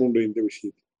ஸ்லோகம் உண்டு இந்த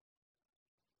விஷயம்.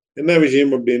 என்ன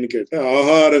விஷயம் அப்படின்னு கேட்டா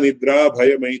ஆஹார நித்ரா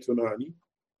பய மைதுனானி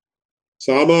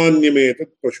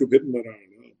சாமான்யமேதத் பசுபிர்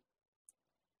நராணா.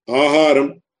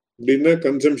 ஆகாரம் அப்படின்னா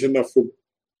கன்சம்ஷன் ஆஃப் ஃபுட்,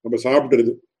 நம்ம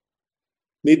சாப்பிடுறது.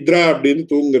 நித்ரா அப்படின்னு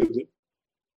தூங்குறது.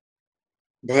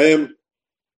 பயம்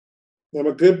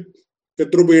நமக்கு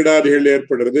சத்ருபீடாதிகள்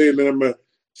ஏற்படுறது, இல்லை நம்ம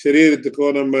சரீரத்துக்கோ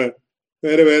நம்ம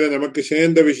வேற வேற நமக்கு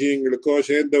சேர்ந்த விஷயங்களுக்கோ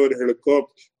சேர்ந்தவர்களுக்கோ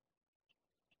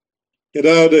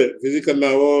ஏதாவது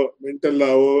பிசிக்கல்லாவோ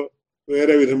மென்டல்லாவோ வேற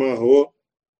விதமாகவோ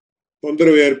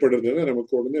தொந்தரவு ஏற்படுறதுன்னா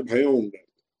நமக்கு உடனே பயம்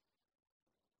உண்டாது.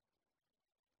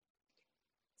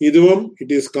 இதுவும்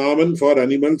it is common for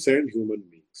animals and human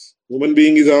beings. Human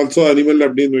being is also animal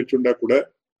அப்படின்னு வச்சுட்டா கூட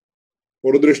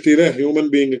ஒரு திருஷ்டியில ஹியூமன்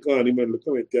பீயிங்குக்கும்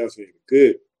அனிமலுக்கும் வித்தியாசம் இருக்கு.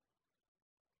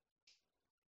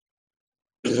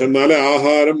 அதனால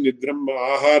ஆகாரம் நித்ரம்,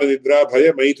 ஆகார நித்ரா பய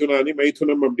மைதுனானி,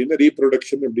 மைதுனம் அப்படின்னா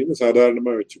ரீப்ரொடக்ஷன் அப்படின்னு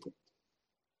சாதாரணமா வச்சுக்கோ.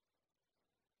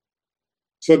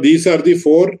 So these are the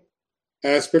four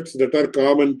aspects that are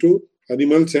common to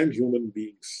animals and human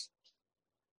beings.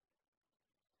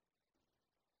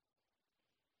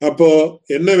 அப்போ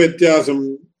என்ன வித்தியாசம்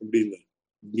அப்படின்னா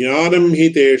ஞானம் ஹி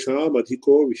தேஷாம்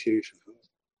அதிகோ விசேஷா.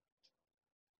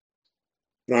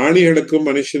 பிராணிகளுக்கும்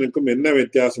மனுஷனுக்கும் என்ன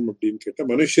வித்தியாசம் அப்படின்னு கேட்டா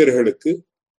மனுஷர்களுக்கு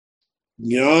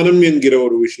ஞானம் என்கிற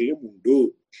ஒரு விஷயம் உண்டு.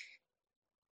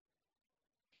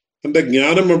 அந்த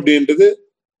ஞானம் அப்படின்றது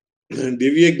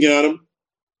திவ்ய ஞானம்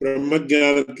பிரம்ம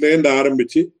ஜானத்திலேருந்து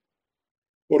ஆரம்பிச்சு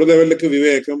ஒரு லெவலுக்கு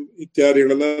விவேகம்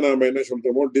இத்தியாதிகளெல்லாம் நாம என்ன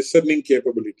சொல்றோமோ டிசர்னிங்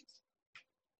கேப்பபிலிட்டி,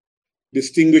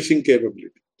 டிஸ்டிங்விஷிங்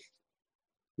கேப்பபிலிட்டி,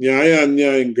 நியாய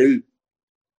அநியாயங்கள்,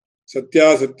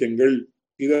 சத்தியாசத்தியங்கள்,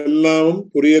 இதெல்லாம்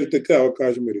புரியறதுக்கு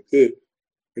அவகாசம் இருக்கு.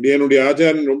 என்னுடைய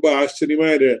ஆச்சாரியன் ரொம்ப ஆச்சரியமா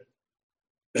இரு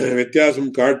வித்தியாசம்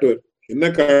காட்டுவர். என்ன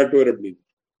காட்டுவர் அப்படின்னு,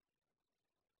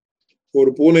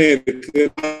 ஒரு பூனை இருக்கு,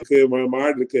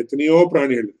 மாடு இருக்கு, எத்தனையோ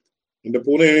பிராணிகள் இருக்கு. இந்த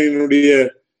பூனையினுடைய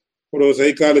ஒரு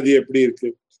சைக்காலஜி எப்படி இருக்கு?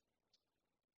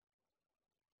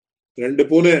 ரெண்டு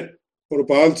பூனை ஒரு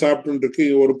பால் சாப்பிட்டு இருக்கு.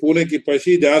 ஒரு பூனைக்கு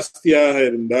பசி ஜாஸ்தியாக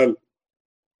இருந்தால்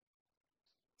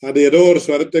அது ஏதோ ஒரு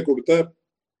ஸ்வரத்தை கொடுத்தா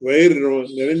வயிறு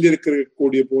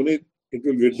நிறைஞ்சிருக்கக்கூடிய பூனை it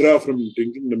will withdraw from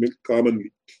drinking the milk commonly.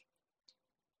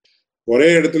 ஒரே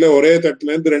இடத்துல ஒரே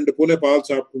தட்டுல இருந்து ரெண்டு பூனை பால்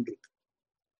சாப்பிட்டு இருக்கு.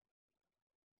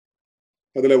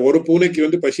 அதுல ஒரு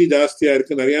பூனைக்கு பசி ஜாஸ்தியா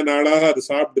இருக்கு, நிறைய நாளாக அது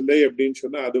சாப்பிடலை அப்படின்னு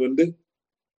சொன்னா அது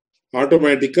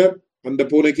ஆட்டோமேட்டிக்கா அந்த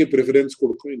பூனைக்கு ப்ரிஃபரன்ஸ்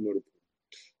கொடுக்கும். இன்னொரு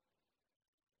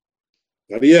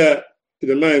நிறைய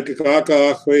இதெல்லாம் இருக்கு. காக்கா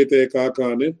ஆஹ்வைத்தே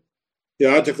காக்கான்னு,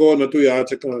 யாச்சகோ நது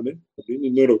யாச்சகான்னு அப்படின்னு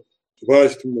இன்னொரு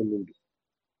சுபாஷிதம் ஒண்ணு உண்டு.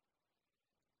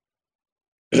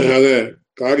 அத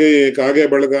காகே காகே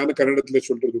பழகான்னு கன்னடத்துல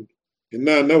சொல்றது.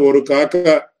 என்னன்னா, ஒரு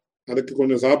காக்கா அதுக்கு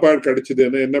கொஞ்சம் சாப்பாடு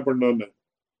கிடைச்சதுன்னா என்ன பண்ணோம்னா,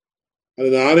 அது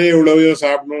நானே இவ்வளவையும்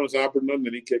சாப்பிடணும்னு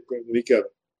நினைக்காது.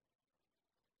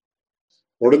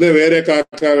 உடனே வேற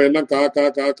காக்காவை எல்லாம் காக்கா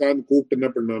காக்கான்னு கூப்பிட்டு என்ன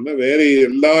பண்ணோம்னா, வேற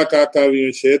எல்லா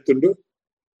காக்காவையும் சேர்த்துண்டு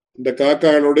இந்த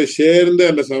காக்காவோட சேர்ந்து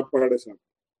அந்த சாப்பாடை சாப்பிடும்.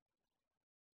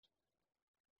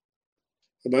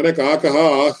 அதனால காக்கா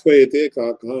ஆஹ்வயத்தே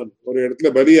காக்கான், ஒரு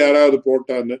இடத்துல பலி யாராவது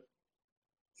போட்டான்னு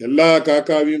எல்லா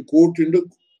காக்காவையும் கூட்டிண்டு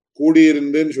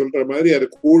கூடியிருந்துன்னு சொல்ற மாதிரி அது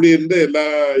கூடியிருந்து எல்லா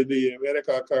இது வேற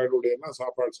காக்காக்களுடைய எல்லாம்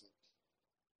சாப்பாடு சாப்பிடும்.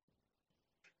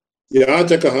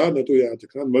 யாச்சகா நது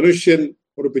யாச்சகா, மனுஷன்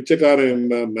ஒரு பிச்சைக்காரன்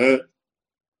இருந்தான்னா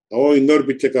அவன் இன்னொரு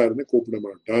பிச்சைக்காரனை கூப்பிட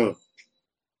மாட்டான்.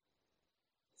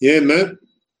 ஏன்னா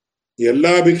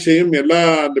எல்லா பிக்ஷையும் எல்லா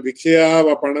அந்த பிக்ஷையா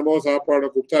பணமோ சாப்பாடோ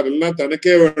கொடுத்தா அதெல்லாம்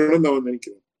தனக்கே வேணும்னு அவன்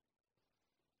நினைக்கிறான்.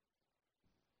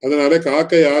 அதனால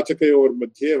காக்க யாச்சகையோர்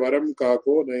மத்தியே வரம்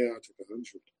காக்கோ ந யாச்சகான்னு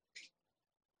சொல்றான்.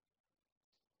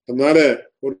 அதனால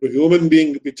ஒரு ஹியூமன்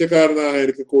பீயிங் பிச்சைக்காரனாக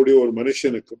இருக்கக்கூடிய ஒரு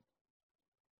மனுஷனுக்கும்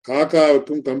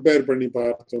காக்காவுக்கும் கம்பேர் பண்ணி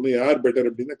பார்த்தோம்னா யார் பெட்டர்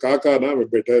அப்படின்னா காக்கானா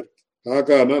பெட்டர்,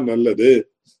 காக்கானா நல்லது.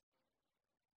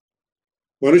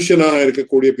 மனுஷனாக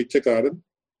இருக்கக்கூடிய பிச்சைக்காரன்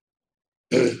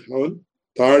அவன்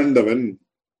தாழ்ந்தவன்,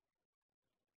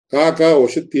 காக்கா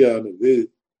ஒசத்தியானது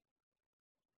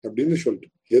அப்படின்னு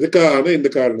சொல்றோம். எதுக்காக? இந்த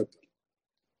காரணத்தால்.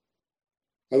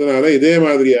 அதனால இதே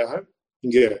மாதிரியாக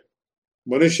இங்க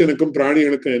மனுஷனுக்கும்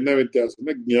பிராணிகளுக்கும் என்ன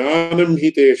வித்தியாசம்னா, ஞானம் ஹி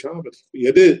தேஷாம்,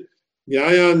 எது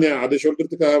நியாயான்யா அதை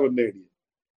சொல்றதுக்காக வந்தேன்.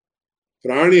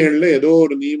 பிராணிகள்ல ஏதோ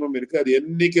ஒரு நியமம் இருக்கு, அது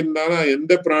என்னைக்கு இருந்தாலும்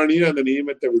எந்த பிராணியும் அந்த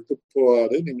நியமத்தை விட்டு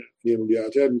போகாது. நீங்க என்னுடைய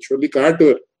ஆச்சாரியன் சொல்லி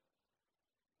காட்டுவார்.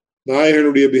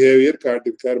 நாய்களுடைய பிஹேவியர்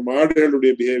காட்டிருக்கார்,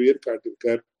 மாடுகளுடைய பிஹேவியர்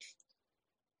காட்டிருக்கார்,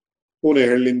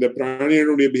 பூனைகள், இந்த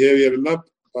பிராணிகளுடைய பிஹேவியர் எல்லாம்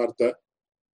பார்த்தா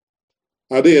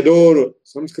அது ஏதோ ஒரு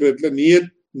சம்ஸ்கிருதத்துல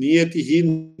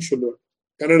நியத்தின்னு சொல்லுவார்,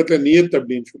 கன்னடத்துல நியத்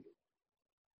அப்படின்னு சொல்லுவார்.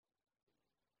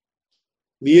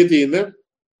 நியத்தின்னா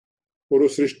ஒரு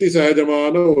சிருஷ்டி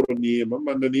சகஜமான ஒரு நியமம்,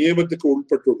 அந்த நியமத்துக்கு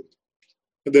உட்பட்டு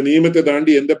அந்த நியமத்தை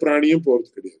தாண்டி எந்த பிராணியும் போறது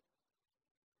கிடையாது.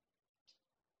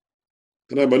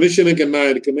 ஆனா மனுஷனுக்கு என்ன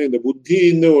இருக்குன்னா, இந்த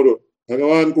புத்தின்னு ஒரு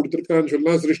பகவான் கொடுத்திருக்கான்னு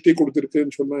சொன்னா, சிருஷ்டி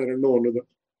கொடுத்திருக்குன்னு சொன்னா ரெண்டும் ஒண்ணுதான்.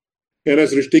 ஏன்னா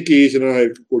சிருஷ்டிக்கு ஈசனா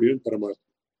இருக்கக்கூடிய பரமாத்மா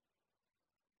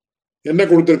என்ன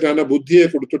கொடுத்திருக்கான, புத்தியை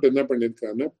கொடுத்துட்டு என்ன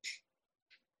பண்ணிருக்கான,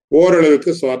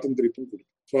 ஓரளவுக்கு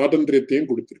சுவாதந்திரியத்தையும்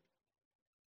கொடுத்திருக்கு.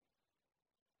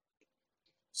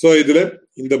 சோ இதுல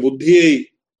இந்த புத்தியை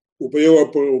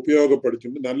உபயோகப்படுத்தி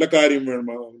நல்ல காரியம்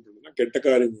வேணுமானாலும் பண்ணலாம், கெட்ட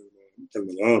காரியம் வேணுமானாலும்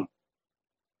பண்ணலாம்.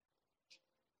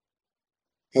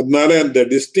 அதனால அந்த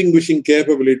டிஸ்டிங்விஷிங்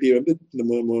கேப்பபிலிட்டி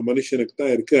மனுஷனுக்கு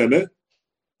தான் இருக்கு. ஆனா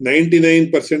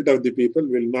 99% of the people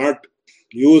will not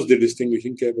use the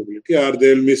distinguishing capability, or they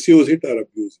will misuse it or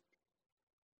abuse it.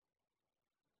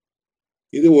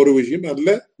 இது ஒரு விஷயம்.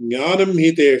 அதுல ஞானம்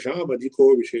ஹீதேஷாம் அதிகோ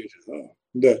விசேஷா.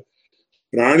 இந்த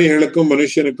பிராணிகளுக்கும்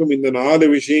மனுஷனுக்கும் இந்த 4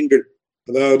 விஷயங்கள்,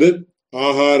 அதாவது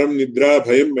ஆகாரம், நித்ரா,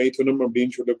 பயம், மைதுனம்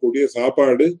அப்படின்னு சொல்லக்கூடிய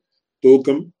சாப்பாடு,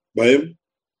 தூக்கம், பயம்,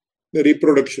 இந்த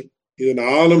ரீப்ரொடக்ஷன், இது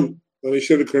 4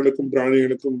 மனுஷர்களுக்கும்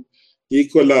பிராணிகளுக்கும்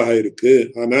ஈக்குவலாக இருக்கு.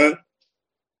 ஆனா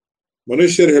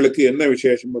மனுஷர்களுக்கு என்ன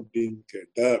விசேஷம் அப்படின்னு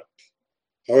கேட்டா,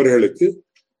 அவர்களுக்கு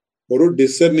ஒரு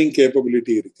டிசர்னிங்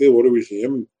கேப்பபிலிட்டி இருக்கு, ஒரு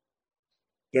விஷயம்.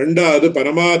 ரெண்டாவது,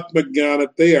 பரமாத்ம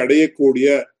ஞானத்தை அடையக்கூடிய,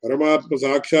 பரமாத்ம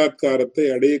சாட்சா்காரத்தை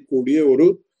அடையக்கூடிய ஒரு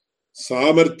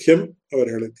சாமர்த்தியம்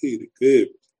அவர்களுக்கு இருக்கு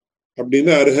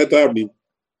அப்படின்னு அர்ஹதா. அப்படின்னு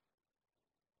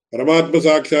பரமாத்ம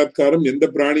சாட்சா்காரம் எந்த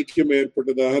பிராணிக்கும்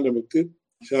ஏற்பட்டதாக நமக்கு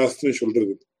சாஸ்திரம்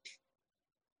சொல்றது.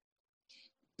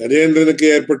 கஜேந்திரனுக்கு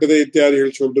ஏற்பட்டது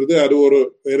இத்தியாதிகள் சொல்றது அது ஒரு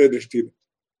வேற திருஷ்டி.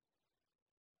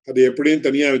 அது எப்படின்னு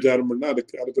தனியா விசாரம் பண்ணா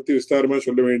அதை பத்தி விஸ்தாரமா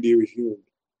சொல்ல வேண்டிய விஷயம் உண்டு.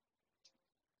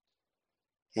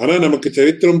 ஆனா நமக்கு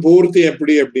சரித்திரம் பூர்த்தி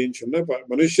எப்படி அப்படின்னு சொன்னா,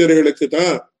 மனுஷர்களுக்கு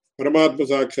தான் பரமாத்ம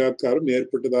சாட்சா்காரம்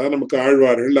ஏற்பட்டதா நமக்கு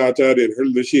ஆழ்வார்கள்,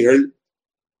 ஆச்சாரியர்கள், ரிஷிகள்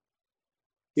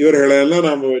இவர்களெல்லாம்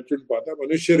நாம வச்சுன்னு பார்த்தா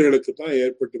மனுஷர்களுக்கு தான்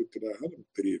ஏற்பட்டிருக்கிறதாக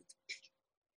நமக்கு தெரியுது.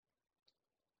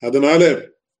 அதனால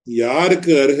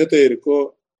யாருக்கு அருகதை இருக்கோ,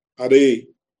 அதை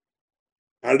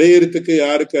அடையறதுக்கு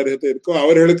யாருக்கு அருகதை இருக்கோ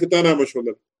அவர்களுக்கு தான் நாம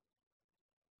சொல்லணும்.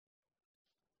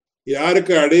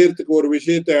 யாருக்கு அடையறதுக்கு, ஒரு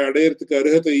விஷயத்தை அடையறதுக்கு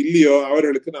அருகதை இல்லையோ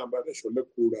அவர்களுக்கு நாம அதை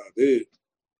சொல்லக்கூடாது.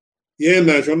 ஏன்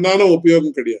நான் சொன்னாலும்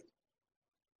உபயோகம் கிடையாது.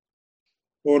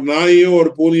 ஒரு நாயோ ஒரு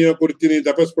பூனையோ குறித்து நீ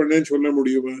தபஸ் பண்ணேன்னு சொல்ல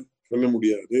முடியுமா? சொல்ல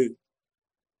முடியாது.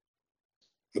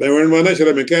 அதை வேணுமானா சில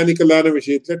மெக்கானிக்கலான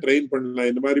விஷயத்துல ட்ரெயின் பண்ணலாம்.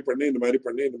 இந்த மாதிரி பண்ணேன், இந்த மாதிரி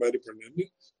பண்ணேன், இந்த மாதிரி பண்ணேன்னு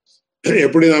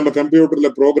எப்படி நாம கம்ப்யூட்டர்ல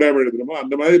ப்ரோக்ராம் எழுதுறோமோ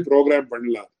அந்த மாதிரி ப்ரோக்ராம்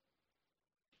பண்ணலாம்.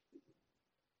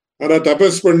 ஆனா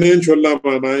தபஸ் பண்ணுன்னு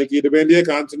சொல்லாமா, நாளைக்கு இது வேண்டியே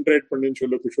கான்சென்ட்ரேட் பண்ணுன்னு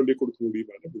சொல்லி கொடுக்க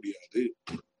முடியுமா? முடியாது.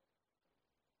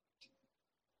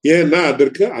 ஏன்னா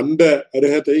அதற்கு அந்த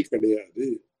அருகதை கிடையாது.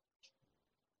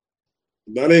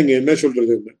 அதனால இங்க என்ன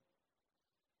சொல்றது,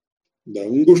 இந்த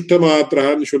அங்குஷ்ட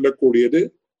மாத்திரான்னு சொல்லக்கூடியது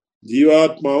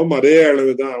ஜீவாத்மாவும் அதே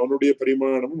அளவுதான், அவனுடைய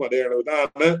பரிமாணமும் அதே அளவுதான்.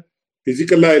 ஆனா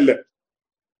பிசிக்கல்லா இல்ல.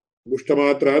 அங்குஷ்ட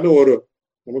மாத்திரான்னு ஒரு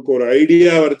நமக்கு ஒரு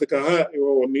ஐடியா வர்றதுக்காக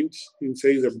 1 inch in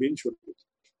size அப்படின்னு சொல்றது.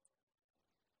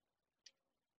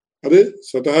 அது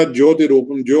சதா ஜோதி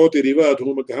ரூபம், ஜோதிரிவ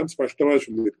அதூமகான்னு ஸ்பஷ்டமா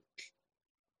சொல்லியிருக்கு.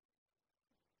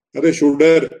 அது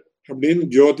சுடர் அப்படின்னு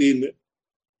ஜோதின்னு,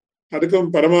 அதுக்கும்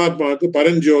பரமாத்மாவுக்கு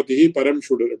பரஞ்சோதி பரம்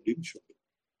சுடர் அப்படின்னு சொல்றது.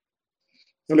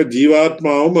 அதனால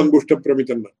ஜீவாத்மாவும் அங்குஷ்ட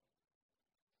பிரமித்தன் தான்,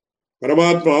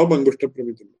 பரமாத்மாவும் அங்குஷ்ட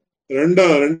பிரமித்தன்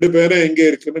தான். ரெண்டு பேரும் எங்க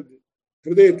இருக்குன்னு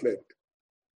ஹிருதயத்துல இருக்கு.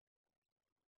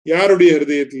 யாருடைய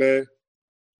ஹிருதயத்துல?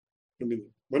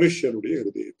 மனுஷனுடைய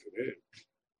ஹிருதயத்துல.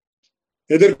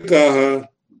 எதற்காக?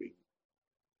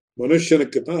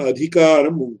 மனுஷனுக்கு தான்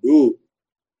அதிகாரம் உண்டு.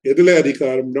 எதுல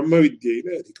அதிகாரம்? பிரம்ம வித்யில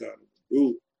அதிகாரம் உண்டு.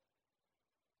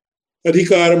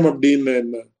 அதிகாரம் அப்படின்னு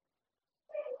என்ன?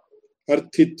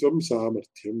 அர்த்தித்வம்,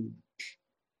 சாமர்த்தியம்.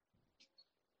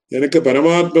 எனக்கு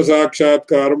பரமாத்ம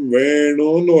சாட்சா்காரம்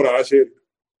வேணும்னு ஒரு ஆசை இருக்கு.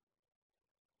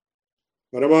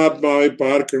 பரமாத்மாவை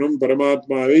பார்க்கணும்,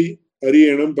 பரமாத்மாவை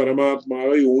அறியணும்,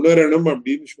 பரமாத்மாவை உணரணும்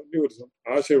அப்படின்னு சொல்லி ஒரு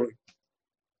ஆசை வேணும்.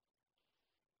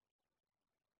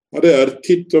 அது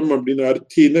அர்த்தித்வம் அப்படின்னு.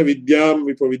 அர்த்தின்னு வித்யாம்,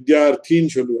 இப்ப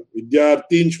வித்யார்த்தின்னு சொல்லுவேன்,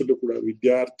 வித்யார்த்தின்னு சொல்லக்கூடாது,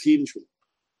 வித்யார்த்தின்னு சொல்லுவேன்.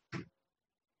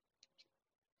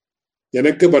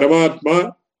 எனக்கு பரமாத்மா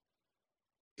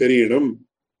தெரியணும்,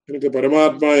 எனக்கு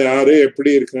பரமாத்மா யாரு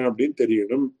எப்படி இருக்கான் அப்படின்னு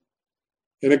தெரியணும்,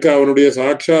 எனக்கு அவனுடைய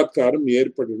சாட்சா்காரம்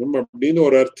ஏற்படணும் அப்படின்னு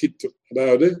ஒரு அர்த்தித்வம்.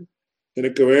 அதாவது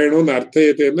எனக்கு வேணும்னு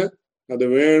அர்த்தத்தை என்ன, அது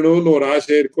வேணும்னு ஒரு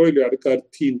ஆசை இருக்கோ இல்லையோ அதுக்கு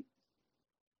அர்த்தின்னு,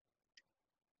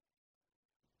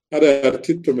 அது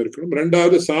அர்த்தித்வம் இருக்கணும்.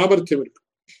 ரெண்டாவது சாமர்த்தியம்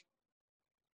இருக்கணும்.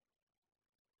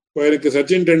 இப்போ எனக்கு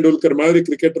சச்சின் டெண்டுல்கர் மாதிரி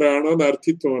கிரிக்கெட்டர் ஆனோன்னு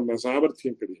அர்த்தித்வம் வரலாம்,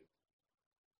 சாமர்த்தியம் கிடையாது.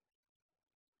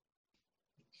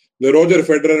 இந்த ரோஜர்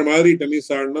ஃபெடரர் மாதிரி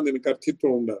டென்னிஸ் ஆடணும் எனக்கு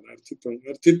அர்த்தித்வம் உண்டான,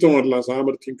 அர்த்தித்வம் வரலாம்,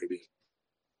 சாமர்த்தியம் கிடையாது.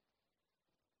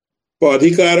 இப்போ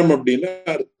அதிகாரம் அப்படின்னா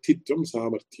அர்த்தித்வம்,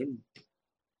 சாமர்த்தியம்.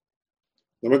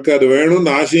 நமக்கு அது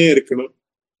வேணும்னு ஆசையும் இருக்கணும்,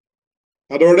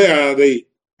 அதோட அதை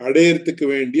அடையறதுக்கு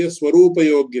வேண்டிய ஸ்வரூப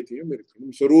யோக்கியத்தையும்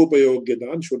இருக்கணும். ஸ்வரூப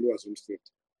யோக்கியதான்னு சொல்லுவா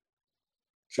சம்ஸ்கிருதம்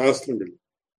சாஸ்திரங்கள்.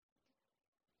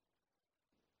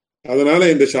 அதனால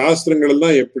இந்த சாஸ்திரங்கள்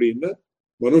எல்லாம் எப்படின்னா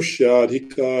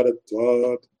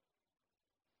மனுஷ்யாதிகாரத்வாத்,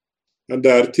 அந்த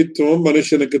அர்த்தித்வம்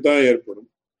மனுஷனுக்கு தான் ஏற்படும்,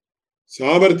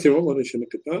 சாமர்த்தியமும்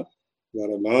மனுஷனுக்கு தான்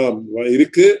வரலாம்,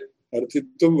 இருக்கு.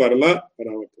 அர்த்தித்வம் வரலாம்,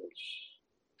 வராம போகலாம்.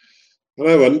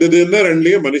 ஆனா வந்ததுன்னா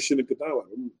ரெண்டுலயும் மனுஷனுக்கு தான்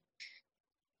வரும்.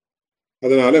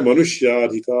 அதனால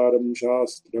மனுஷ்யாதிகாரம்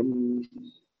சாஸ்திரம்.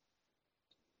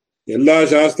 எல்லா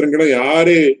சாஸ்திரங்களும்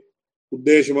யாரு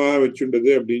உத்தேசமாக வச்சுண்டது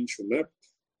அப்படின்னு சொன்ன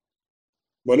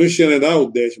மனுஷனை தான்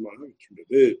உத்தேசமாக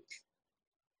வச்சுண்டது.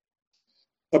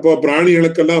 அப்போ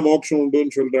பிராணிகளுக்கெல்லாம் மோட்சம்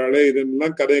உண்டுன்னு சொல்றாளே,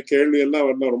 இதெல்லாம் கதை கேள்வி எல்லாம்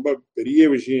வரலாம், ரொம்ப பெரிய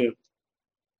விஷயம்.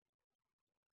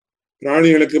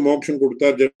 பிராணிகளுக்கு மோட்சம்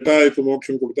கொடுத்தார், ஜட்டாயுக்கு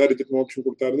மோட்சம் கொடுத்தார், இதுக்கு மோட்சம்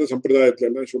கொடுத்தாருன்னு சம்பிரதாயத்துல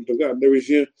எல்லாம் சொல்றது. அந்த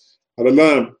விஷயம்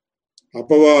அதெல்லாம்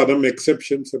அபவாதம்,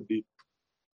 எக்ஸெப்ஷன்ஸ் அப்படி.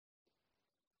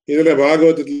 இதுல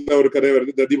பாகவதத்துல ஒரு கதை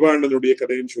வருது, ததிபாண்டனுடைய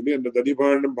கதைன்னு சொல்லி. அந்த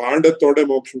ததிபாண்டன் பாண்டத்தோட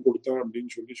மோட்சம் கொடுத்தான்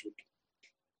அப்படின்னு சொல்லி சொல்றேன்.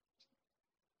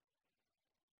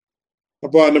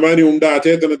 அப்போ அந்த மாதிரி உண்டா,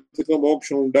 அச்சேதனத்துக்கும்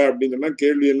மோட்சம் உண்டா அப்படின்னு எல்லாம்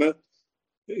கேள்வி எல்லாம்.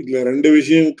 இதுல ரெண்டு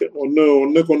விஷயம்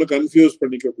ஒண்ணுக்கு ஒண்ணு கன்ஃபியூஸ்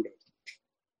பண்ணிக்க கூடாது.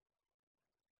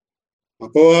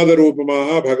 அபவாத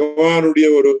ரூபமாக பகவானுடைய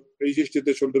ஒரு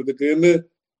வைசிஷ்டியத்தை சொல்றதுக்குன்னு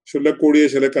சொல்லக்கூடிய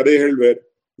சில கதைகள் வேறு.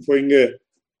 இப்போ இங்க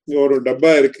ஒரு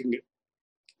டப்பா இருக்குங்க,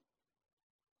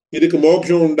 இதுக்கு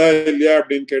மோட்சம் உண்டா இல்லையா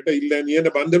அப்படின்னு கேட்டா இல்ல, நீ என்ன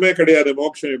பந்தமே கிடையாது,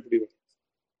 மோட்சம் எப்படி வரும்?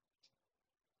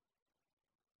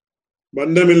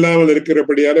 பந்தம் இல்லாமல்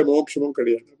இருக்கிறபடியால மோட்சமும்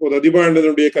கிடையாது. அப்போ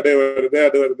அதிபாண்டனுடைய கதை வருது,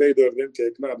 அது வருது, இது வருதுன்னு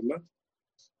கேட்கலாம். அதெல்லாம்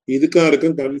இதுக்கும்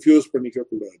அதுக்கும் கன்ஃபியூஸ் பண்ணிக்க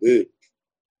கூடாது.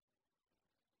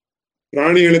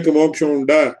 பிராணிகளுக்கு மோட்சம்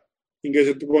உண்டா, இங்க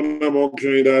செத்து போனா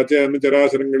மோட்சம் இதாச்சு,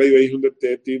 அன்னச்சராசரங்களை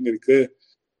வைகுந்தத்தேத்தின்னு இருக்கு,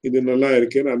 இது நல்லா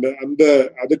இருக்கேன்னு அந்த அந்த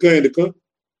அதுக்கும் இதுக்கும்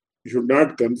ஷுட்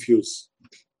நாட் கன்ஃபியூஸ்.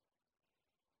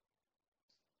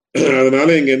 அதனால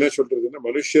இங்க என்ன சொல்றதுன்னா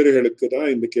மனுஷர்களுக்கு தான்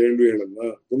இந்த கேள்விகள்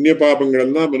எல்லாம், புண்ணிய பாபங்கள்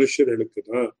எல்லாம் மனுஷர்களுக்கு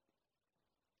தான்.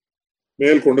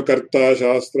 மேற்கொண்டு கர்த்தா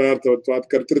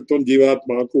சாஸ்திரார்த்தவத்வாத், கர்த்திருவம்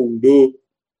ஜீவாத்மாவுக்கு உண்டு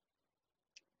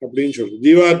அப்படின்னு சொல்றது.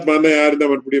 ஜீவாத்மான்னா யாருன்னா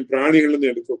மறுபடியும்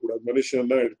பிராணிகள்னு எடுக்கக்கூடாது,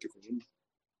 மனுஷன் தான் எடுத்துக்கணும்.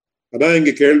 அதான்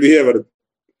இங்க கேள்வியே வருது.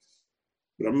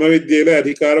 பிரம்ம வித்தியில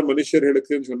அதிகாரம்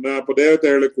மனுஷர்களுக்குன்னு சொன்னா அப்ப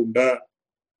தேவதைகளுக்கு உண்டா?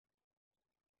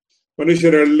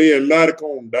 மனுஷர்கள்ல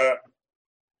எல்லாருக்கும் உண்டா,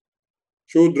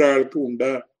 சூத்ராளுக்கு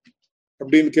உண்டா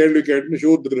அப்படின்னு கேள்வி கேட்டு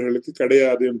சூத்ரர்களுக்கு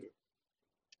கிடையாது என்று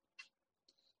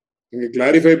இங்க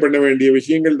கிளாரிஃபை பண்ண வேண்டிய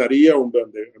விஷயங்கள் நிறைய உண்டு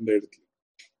அந்த இடத்துல.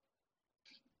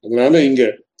 அதனால இங்க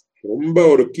ரொம்ப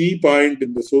ஒரு கீ பாயிண்ட்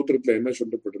இந்த சூத்திரத்துல என்ன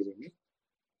சொல்லப்படுறதுன்னு,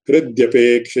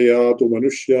 ஹிருத்யபேக்ஷயா து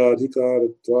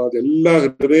மனுஷ்யாதிகாரத்வாத், எல்லா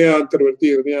ஹிருதயாந்தர்வர்த்தி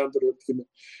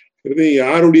ஹிருதயம்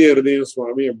யாருடைய ஹிருதயம்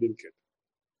சுவாமி அப்படின்னு கேட்ட.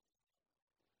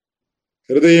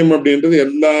 ஹிருதயம் அப்படின்றது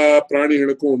எல்லா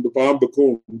பிராணிகளுக்கும் உண்டு,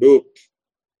 பாம்புக்கும் உண்டு,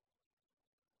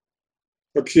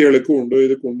 பட்சிகளுக்கும் உண்டு,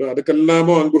 இதுக்கு உண்டு.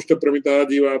 அதுக்கெல்லாமும் அங்குஷ்ட பிரமிதா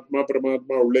ஜீவாத்மா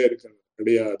பரமாத்மா உள்ளே இருக்காங்க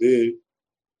கிடையாது.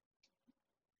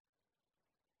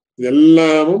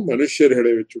 இதெல்லாமும்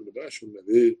மனுஷர்களை வச்சுள்ளதான்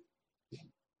சொன்னது.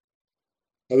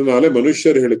 அதனால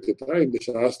மனுஷர்களுக்கு தான் இந்த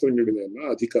சாஸ்திரங்களில்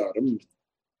எல்லாம் அதிகாரம்.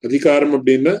 அதிகாரம்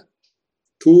அப்படின்னா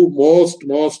டூ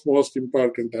மோஸ்ட்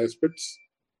இம்பார்ட்டன்ட் ஆஸ்பெக்ட்ஸ்,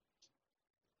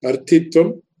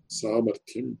 அர்த்தித்வம்,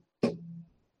 சாமர்த்தியம்.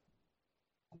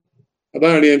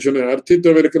 அதான் அடியேன் சொன்னேன்,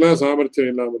 அர்த்தித்வம் இருக்கலாம், சாமர்த்தியம்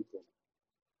இல்லாமல் போகும்.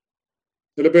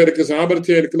 சில பேருக்கு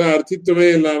சாமர்த்தியம் இருக்கலாம், அர்த்தித்வமே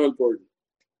இல்லாமல் போயிடும்.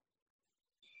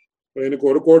 எனக்கு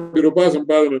 1 கோடி ரூபாய்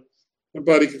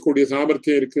சம்பாதிக்கக்கூடிய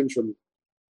சாமர்த்தியம் இருக்குன்னு சொல்லு,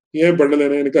 ஏன் பண்ணல,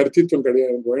 எனக்கு அர்த்தித்வம்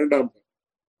கிடையாது, எனக்கு வேண்டாம்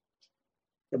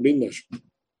அப்படின்னு நான் சொன்னேன்.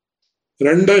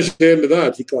 ரெண்டும் சேர்ந்துதான்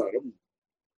அதிகாரம்.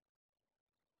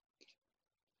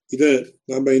 இத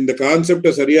நம்ம இந்த கான்செப்ட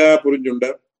சரியா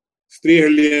புரிஞ்சுண்டா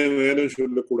ஸ்திரீகள் ஏன் வேணும்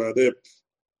சொல்லக்கூடாது,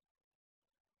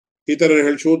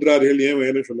 இத்தரர்கள் சூத்ரார்கள் ஏன்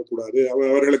வேணும் சொல்லக்கூடாது,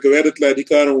 அவர்களுக்கு வேதத்துல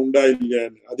அதிகாரம் உண்டா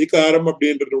இல்லையான்னு, அதிகாரம்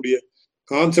அப்படின்றதுடைய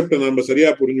கான்செப்ட நம்ம சரியா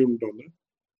புரிஞ்சுட்டோம்னா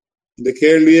இந்த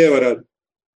கேள்வியே வராது.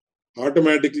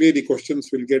 Automatically the questions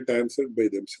will get answered by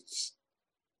themselves.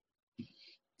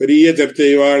 பெரிய சர்ச்சை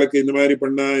இவாளுக்கு இந்த மாதிரி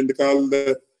பண்ணா, இந்த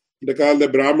காலத்துல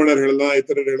பிராமணர்கள் எல்லாம்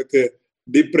இத்தரர்களுக்கு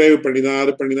டிப்ரைவ் பண்ணிதான்,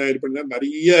 அது பண்ணிதான், இது பண்ணிதான்,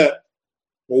 நிறைய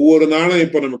ஒவ்வொரு நாளும்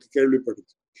இப்ப நமக்கு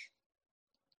கேள்விப்படுது.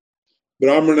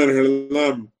 பிராமணர்கள்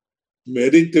எல்லாம்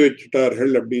மெரித்து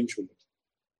வச்சுட்டார்கள் அப்படின்னு சொல்ற,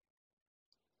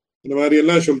 இந்த மாதிரி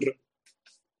எல்லாம் சொல்ற.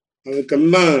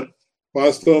 அதுக்கெல்லாம்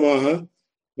வாஸ்தவமாக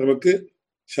நமக்கு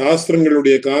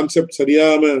சாஸ்திரங்களுடைய கான்செப்ட்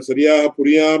சரியாக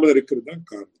புரியாமல் இருக்கிறது தான்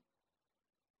காரணம்.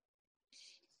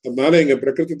 அதனால எங்க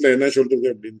பிரகிருத்துல என்ன சொல்றது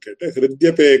அப்படின்னு கேட்ட,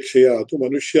 ஹிருத்யபேக்ஷயா து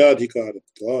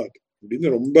மனுஷ்யாதிகாரத்வாத் அப்படின்னு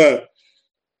ரொம்ப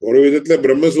ஒரு விதத்துல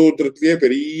பிரம்மசூத்திரத்திலேயே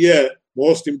பெரிய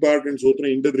மோஸ்ட் இம்பார்ட்டன்ட்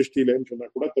சூத்திரம் இந்த திருஷ்டியிலன்னு சொன்னா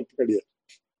கூட தப்பு கிடையாது.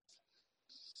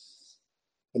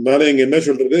 அதனால இங்க என்ன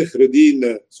சொல்றது, ஹிருதி, இந்த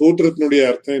சூத்திரத்தினுடைய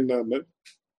அர்த்தம் என்னன்னா,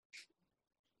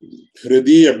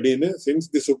 ஹிருதி அப்படின்னு, since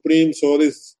the supreme soul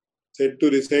is said to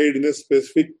reside in a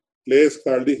specific place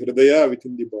called the hridaya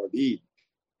within the body,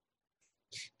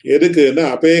 எதுக்குன்னா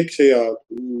அபேக்ஷயா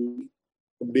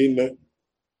அப்படின்னு,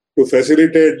 to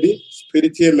facilitate the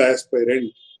spiritual aspirant,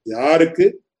 யாருக்கு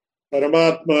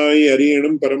பரமாத்மாவை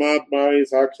அறியணும், பரமாத்மாவை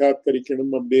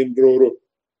சாட்சாத்கரிக்கணும் அப்படின்ற ஒரு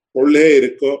கொள்கை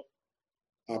இருக்கோ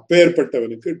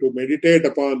அப்பேற்பட்டவனுக்கு to meditate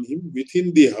upon him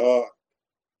within the heart.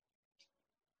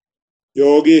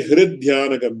 யோகி ஹிருத்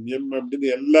தியான கம்யம் அப்படின்னு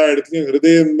எல்லா இடத்துலயும்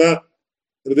ஹிருதயம்தான்,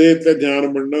 ஹிருதயத்துல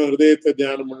தியானம் பண்ணணும், ஹிருதயத்தை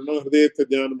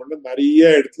தியானம் பண்ணணும் நிறைய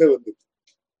இடத்துல வந்து.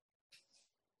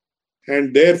 And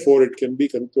therefore it can be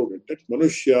concluded that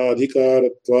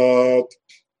manushyaadhikaratvat,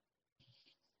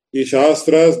 the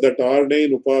shastras that ordain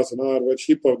upasana or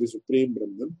worship of the supreme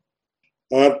Brahman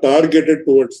are targeted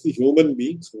towards the human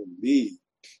beings only.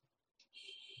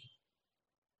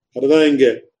 அதுதான் இங்க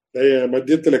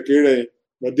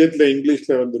மத்தியத்துல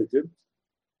இங்கிலீஷ்ல வந்திருக்கு.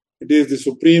 It is the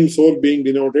supreme soul being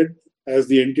denoted as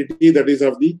the entity that is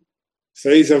of the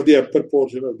size of the upper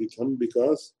portion of the thumb,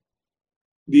 because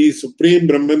the supreme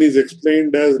Brahman is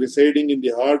explained as residing in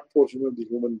the heart portion of the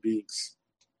human beings.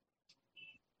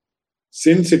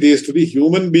 Since it is to the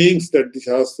human beings that the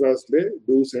Shastras lay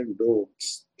do's and don'ts.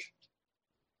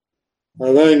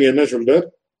 அதான் இங்க என்ன சொல்றார்,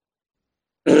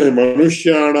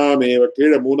 மனுஷ்யானாமேவ,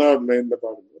 கீழே 3வது லைன்ல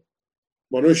பாருங்க,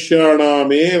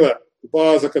 மனுஷ்யானாமேவ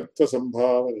உபாசகத்துவ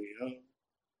சம்பாவனையா.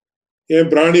 ஏன்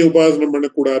பிராணி உபாசனம்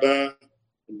பண்ணக்கூடாதா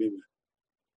அப்படின்னு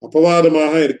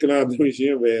அபவாதமாக இருக்கலாம், அந்த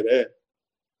விஷயம் வேற.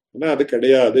 ஆனா அது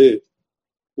கிடையாது.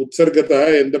 உற்சர்கத்தா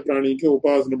எந்த பிராணிக்கும்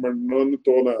உபாசனம் பண்ணணும்னு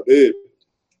தோணாது.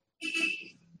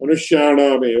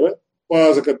 மனுஷ்யானாமேவ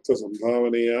உபாசகத்துவ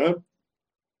சம்பாவனையா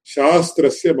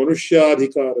சாஸ்திரஸ்ய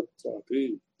மனுஷ்யாதிகாரத்வாது.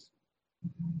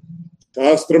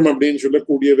 சாஸ்திரம் அப்படின்னு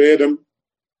சொல்லக்கூடிய வேதம்,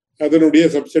 அதனுடைய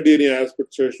சப்சிடியரி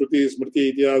ஆஸ்பெக்ட்ஸ், ஸ்ருதி, ஸ்மிருதி,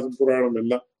 இதிகாசம், புராணம்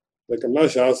எல்லாம், அதுக்கெல்லாம்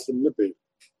சாஸ்திரம்னு பேர்.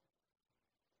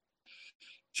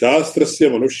 சாஸ்திரஸ்ய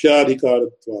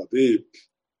மனுஷ்யாதிகாரத்வாது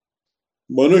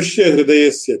மனுஷ்ய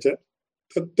ஹிருதயஸ்ய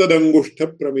தத்ததங்குஷ்ட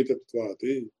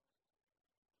பிரமிதத்வாது.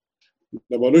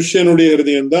 இந்த மனுஷனுடைய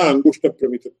ஹிருதயம் தான் அங்குஷ்ட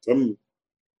பிரமிதத்துவம்.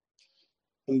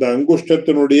 அந்த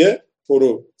அங்குஷ்டத்தினுடைய ஒரு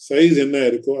சைஸ் என்ன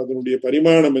இருக்கோ, அதனுடைய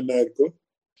பரிமாணம் என்ன இருக்கோ,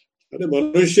 அது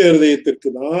மனுஷ ஹிருதயத்திற்கு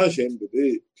தான் சேர்ந்தது.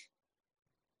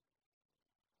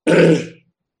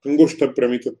 அங்குஷ்ட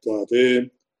பிரமிதத்வாது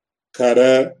கர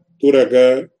துரக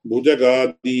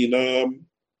புஜகாதீனாம்.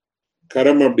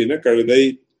 கரம் அப்படின்னா கழுதை,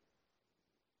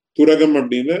 துரகம்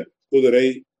அப்படின்னா குதிரை,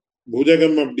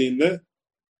 புஜகம் அப்படின்னா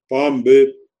பாம்பு.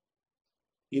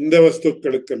 இந்த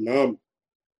வஸ்துக்களுக்கெல்லாம்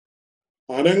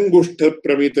அனங்குஷ்ட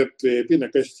பிரமிதத்வேபி ந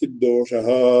கஷ்டித் தோஷः.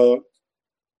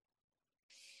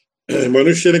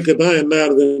 மனுஷனுக்கு தான் என்ன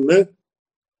ஆகுதுன்னு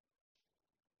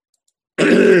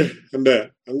அந்த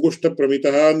அங்குஷ்ட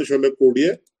பிரமிதான்னு சொல்லக்கூடிய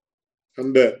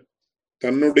அந்த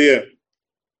தன்னுடைய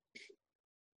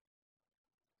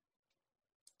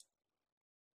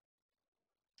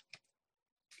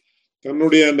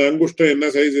அந்த அங்குஷ்டம் என்ன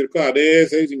சைஸ் இருக்கோ அதே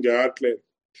சைஸ் இங்க ஆட்ல இருக்கு.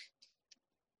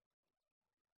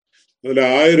 அதுல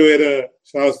ஆயுர்வேத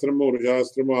சாஸ்திரமும் ஒரு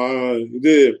சாஸ்திரமும்,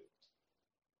 இது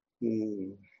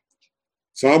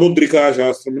சாமுத்ரிகா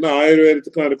சாஸ்திரம்னு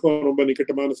ஆயுர்வேதத்துக்கும் அதுக்கும் ரொம்ப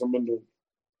நிக்கட்டமான சம்பந்தம்.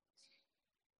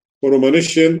 ஒரு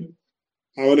மனுஷன்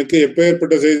அவனுக்கு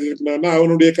எப்பேற்பட்ட சைஸ் இருக்குன்னா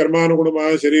அவனுடைய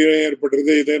கர்மானுகுணமாக சரீரம்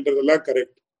ஏற்படுறது இதுன்றதெல்லாம்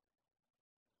கரெக்ட்.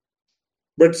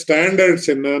 பட் ஸ்டாண்டர்ட்ஸ்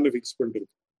என்னன்னு பிக்ஸ் பண்றது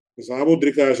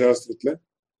சாமுத்ரிகா சாஸ்திரத்துல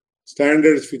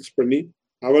ஸ்டாண்டர்ட்ஸ் பிக்ஸ் பண்ணி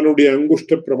அவனுடைய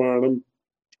அங்குஷ்ட பிரமாணம்,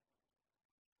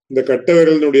 இந்த கட்ட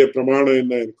விரலினுடைய பிரமாணம்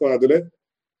என்ன இருக்கோ அதுல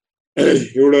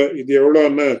இவ்வளவு, இது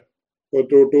எவ்வளவுன்னா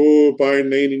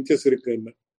 2.9 inches இருக்கு.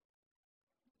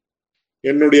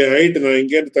 என்னுடைய ஹைட் நான்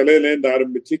இங்கேருந்து தலையில இருந்து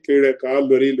ஆரம்பிச்சு கீழே கால்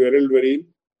வரியில் விரல் வரியில்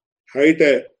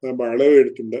ஹைட்டை நம்ம அளவு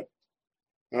எடுத்துட்டேன்.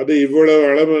 அது இவ்வளவு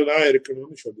அளவு தான்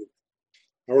இருக்கணும்னு சொல்லியிருக்கு.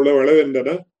 அவ்வளவு அளவு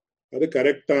இருந்தனா அது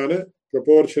கரெக்டான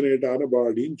ப்ரொபோர்ஷனேட்டான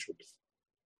பாடின்னு சொல்லு.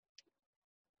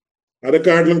 அதை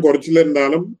காட்டிலும் குறைச்சல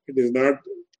இருந்தாலும் it is not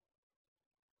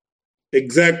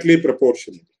exactly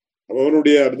proportionate.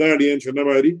 அவனுடைய அர்த்தாடியன்னு சொன்ன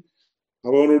மாதிரி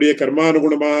அவனுடைய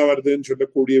கர்மானுகுணமாக வருதுன்னு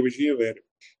சொல்லக்கூடிய விஷயம் வேறு.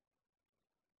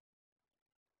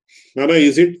 ஆனா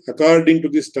is it according to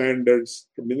the standards?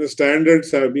 The standards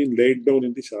have been laid down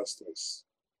in the shastras.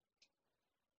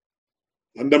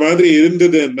 அந்த மாதிரி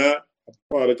இருந்ததுன்னா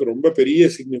அப்போ அதுக்கு ரொம்ப பெரிய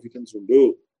சிக்னிபிகன்ஸ் உண்டு.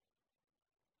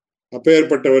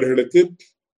 அப்பேற்பட்டவர்களுக்கு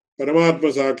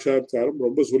பரமாத்ம சாட்சா்காரம்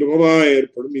ரொம்ப சுலபமா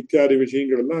ஏற்படும் இத்தியாதி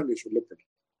விஷயங்கள் எல்லாம் அங்க சொல்லப்படும்.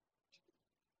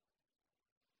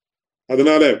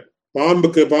 அதனால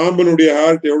பாம்பனுடைய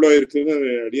ஹார்ட் எவ்வளவு இருக்குன்னு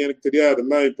எனக்கு தெரியாது,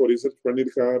 அதெல்லாம் இப்போ ரிசர்ச்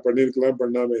பண்ணிருக்கலாம்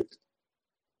பண்ணாம இருக்கு.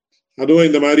 அதுவும்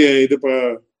இந்த மாதிரி இது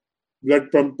பிளட்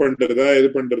பம்ப் பண்றதா இது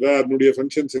பண்றதா அதனுடைய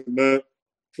ஃபங்க்ஷன்ஸ் என்ன,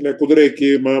 இல்ல குதிரைக்கு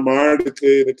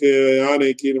மாடுக்கு இதுக்கு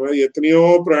யானைக்கு இந்த மாதிரி எத்தனையோ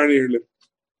பிராணிகள் இருக்கு.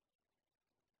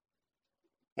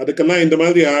 அதுக்கெல்லாம் இந்த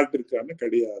மாதிரி ஹார்ட் இருக்கான்னு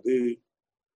கிடையாது.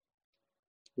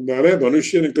 அதனால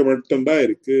மனுஷனுக்கு மட்டும்தான்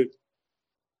இருக்கு.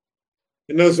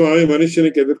 என்ன சுவாமி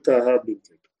மனுஷனுக்கு எதற்காக அப்படின்னு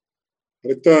கேட்டு,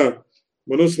 அதுக்குதான்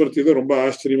மனுஸ்மிருதியில ரொம்ப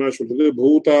ஆச்சரியமா சொல்றது,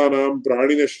 பூதானாம்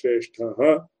பிராணின ஸ்ரேஷ்டாக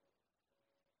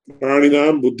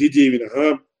பிராணினாம் புத்திஜீவினா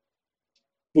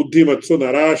புத்திமத்சு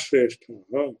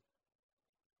நராஸ்ரேஷ்டாக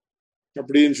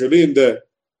அப்படின்னு சொல்லி இந்த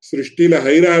சிருஷ்டில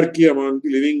hierarchy among the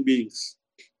living beings.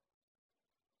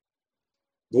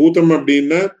 பூதம்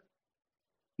அப்படின்னா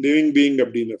லிவிங் பீயிங்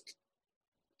அப்படின்னு அர்த்தம்.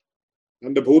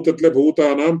 அந்த பூதத்துல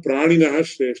பூதானாம் பிராணினா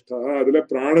ஸ்ரேஷ்டா, அதுல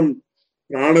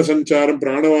பிராண சஞ்சாரம்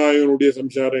பிராணவாயுனுடைய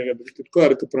சம்சாரம் இருக்கோ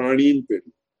அதுக்கு பிராணின்னு பேரு.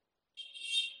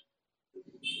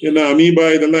 ஏன்னா அமீபா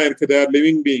இதெல்லாம் இருக்குது,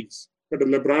 லிவிங் பீயிங்ஸ், பட்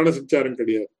அதுல பிராண சஞ்சாரம்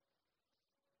கிடையாது.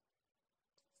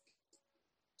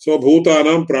 சோ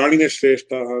பூதானாம் பிராணின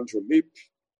ஸ்ரேஷ்டான்னு சொல்லி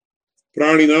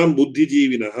பிராணினாம்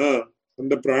புத்திஜீவினா,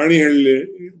 அந்த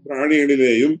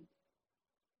பிராணிகளிலேயும்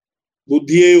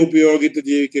புத்தியை உபயோகித்து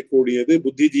ஜீவிக்கக்கூடியது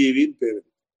புத்திஜீவின்னு பேரு.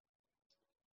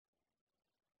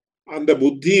 அந்த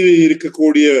புத்தி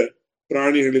இருக்கக்கூடிய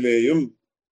பிராணிகளிலேயும்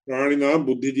பிராணினாம்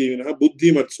புத்திஜீவினா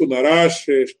புத்திமத்சு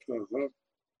நராஸ்ரேஷ்டாக,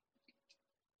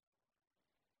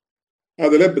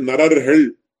 அதுல நரர்கள்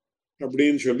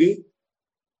அப்படின்னு சொல்லி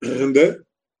அந்த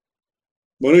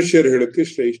மனுஷர்களுக்கு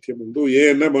சிரேஷ்டியம் உண்டு.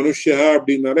 ஏன்னா மனுஷா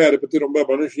அப்படின்னாலே அதை பத்தி ரொம்ப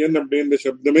மனுஷன் அப்படின்ற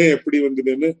சப்தமே எப்படி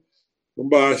வந்ததுன்னு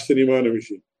ரொம்ப ஆச்சரியமான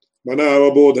விஷயம். மன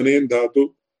அவபோதனேன் தாத்து,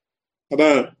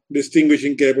 அதான்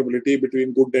distinguishing capability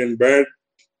between good and bad,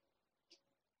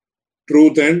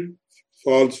 truth and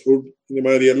falsehood, இந்த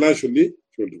மாதிரி எல்லாம்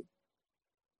சொல்லுது.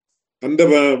 அந்த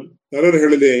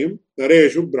நரர்களிலேயும்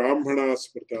நரேஷு பிராமணா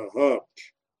ஸ்மிருதாக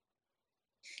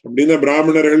அப்படின்னா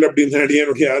பிராமணர்கள் அப்படின்னா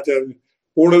அடியனுடைய ஆச்சாரம்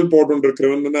கூடல் போட்டு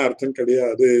இருக்கிறவன் அர்த்தம்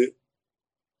கிடையாது.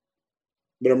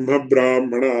 பிரம்ம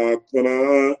பிராமண ஆத்மனா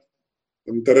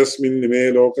அந்தரஸ்மின் இமே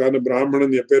லோகான்னு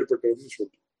பிராமணன் எப்பேற்பட்டவர்னு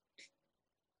சொல்றோம்.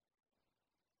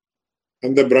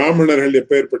 அந்த பிராமணர்கள்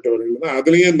எப்பேற்பட்டவர்கள்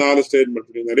அதுலயே 4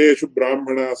 ஸ்டேட்மெண்ட். நரேஷு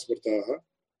பிராமணா ஸ்மிருதாக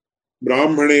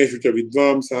பிராமணேஷு ச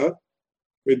வித்வாம்சः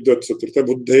வித்வத்சு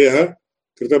கிருதபுத்தயः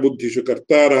கிருதபுத்திஷு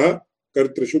கர்த்தாரः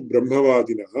கர்த்ருஷு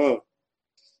பிரம்மவாதினः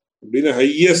அப்படின்னு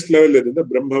ஹையஸ்ட் லெவல் இருந்த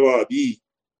பிரம்மவாதி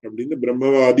அப்படின்னு.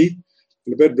 பிரம்மவாதி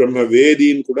சில பேர்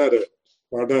பிரம்மவேதின்னு கூட அதை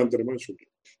பாடாந்தரமா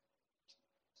சொல்றோம்.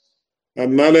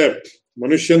 அதனால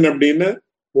மனுஷன் அப்படின்னு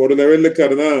ஒரு லெவலுக்கு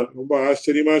அதுதான் ரொம்ப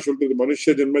ஆச்சரியமா சொல்றது. மனுஷ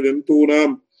ஜென்ம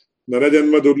ஜந்தூனாம்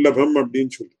நரஜன்ம துர்லபம்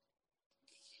அப்படின்னு சொல்லு.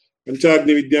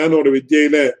 பஞ்சாக்னி வித்யான்னு ஒரு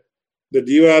வித்தியில இந்த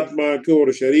ஜீவாத்மாவுக்கு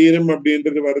ஒரு சரீரம்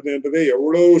அப்படின்றது வருதுன்றதே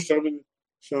எவ்வளவு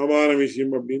சமமான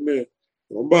விஷயம் அப்படின்னு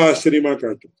ரொம்ப ஆச்சரியமா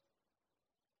காட்டும்.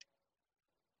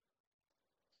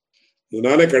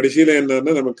 அதனால கடைசியில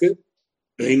என்னன்னா நமக்கு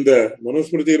இந்த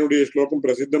மனுஸ்மிருதியினுடைய ஸ்லோகம்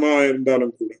பிரசித்தமா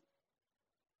இருந்தாலும் கூட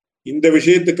இந்த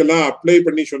விஷயத்துக்கெல்லாம் அப்ளை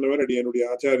பண்ணி சொன்னவர் அடியனுடைய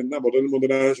ஆச்சாரியன் தான்.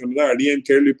 முதலாக சொன்னதா அடியன்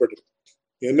கேள்விப்படுறது.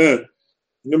 ஏன்னா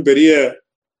இன்னும் பெரிய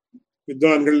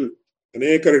வித்வான்கள்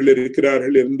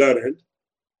அநேகர்கள் இருந்தார்கள்.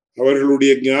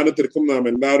 அவர்களுடைய ஞானத்திற்கும் நாம்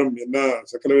எல்லாரும் எல்லா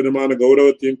சகல விதமான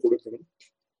கௌரவத்தையும் கொடுக்கணும்.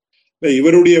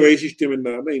 இவருடைய வைசிஷ்டியம்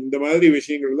என்னன்னா இந்த மாதிரி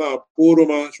விஷயங்கள் தான்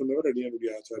அபூர்வமாக சொன்னவர்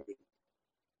அடியனுடைய ஆச்சாரியன்.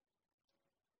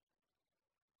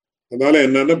 அதனால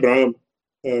என்னன்னா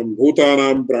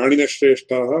பூதானாம்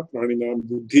பிராணினஸ்ரேஷ்டாக பிராணினாம்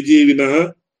புத்திஜீவினः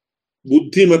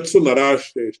புத்திமத்சு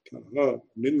நராஸ்ரேஷ்டாக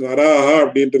அப்படின்னு. நராக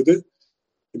அப்படின்றது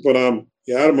இப்போ நாம்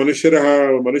யார்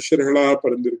மனுஷர்களாக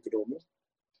பிறந்திருக்கிறோமோ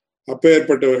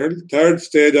அப்பேற்பட்டவர்கள் தேர்ட்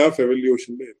ஸ்டேஜ் ஆஃப்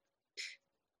எவல்யூஷன்ல இருக்கு.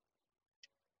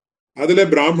 அதுல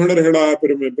பிராமணர்களாக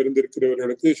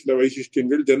பிறந்திருக்கிறவர்களுக்கு சில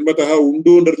வைசிஷ்டியங்கள் ஜென்மத்தகா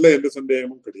உண்டுன்றதுல எந்த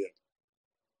சந்தேகமும் கிடையாது.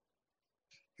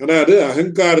 ஆனா அது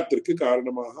அகங்காரத்திற்கு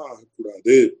காரணமாக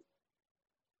ஆகக்கூடாது.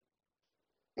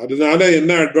 அதனால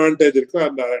என்ன அட்வான்டேஜ் இருக்கோ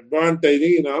அந்த அட்வான்டேஜை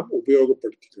நாம்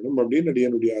உபயோகப்படுத்திக்கணும் அப்படின்னு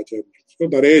என்னுடைய ஆச்சாரம்.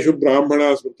 நரேஷு பிராமணா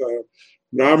சுத்தா,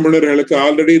 பிராமணர்களுக்கு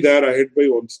already there ahead by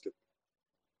one step.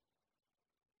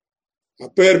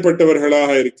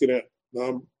 அப்பேற்பட்டவர்களாக இருக்கிற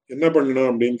நாம் என்ன பண்ணணும்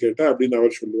அப்படின்னு கேட்டா அப்படின்னு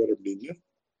அவர் சொல்லுவார் அப்படின்னு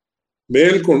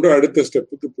மேற்கொண்டு அடுத்த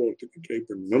ஸ்டெப்புக்கு போறதுக்கு ட்ரை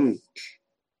பண்ணணும்.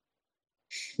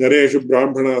 நரேஷு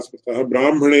பிராமணா ஸ்மிருதா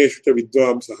பிராமணேஷு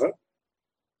வித்வாம்சः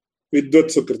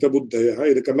வித்வத்சு கிருதபுத்தயா.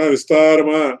 இதுக்கெல்லாம்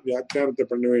விஸ்தாரமா வியாக்கியானத்தை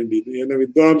பண்ண வேண்டியது. ஏன்னா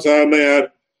வித்வாம்சான்னா யார்?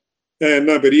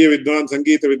 என்ன பெரிய வித்வான்,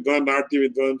 சங்கீத வித்வான், நாட்டிய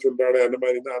வித்வான் சொல்றாரு அந்த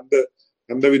மாதிரி தான்.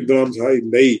 அந்த வித்வாம்சா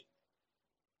இல்லை.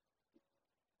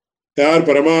 யார்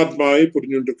பரமாத்மாவை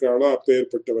புரிஞ்சுருக்காளோ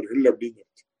அப்பேற்பட்டவர்கள் அப்படின்னு.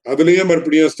 அதுலயும்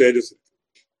மறுபடியும் ஸ்டேஜஸ் இருக்கு.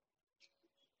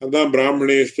 அதுதான்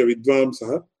பிராமணேஷ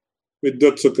வித்வாம்சः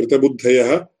வித்வத்சு கிருதபுத்தயா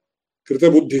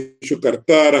கிருதபுத்திஷு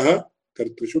கர்த்தாரः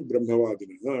கர்த்ருஷு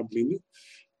பிரம்மவாதினः அப்படின்னு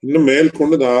இன்னும்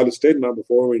மேற்கொண்டு 4 ஸ்டேஜ் நாம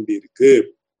போக வேண்டி இருக்கு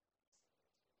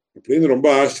அப்படின்னு ரொம்ப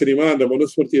ஆச்சரியமா அந்த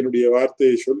மனுஸ்மிருதியினுடைய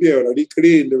வார்த்தையை சொல்லி அவர்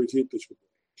அடிக்கடி இந்த விஷயத்தை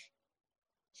சொல்றார்.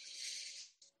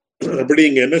 அப்படி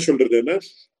இங்க என்ன சொல்றதுன்னா,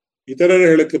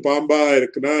 இதரர்களுக்கு பாம்பா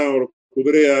இருக்குன்னா, ஒரு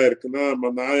குதிரையா இருக்குன்னா,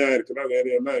 நாயா இருக்குன்னா, வேற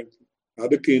என்ன இருக்கு,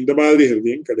 அதுக்கு இந்த மாதிரி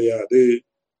ஹிருதயம் கிடையாது.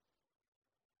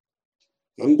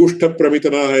 அங்குஷ்ட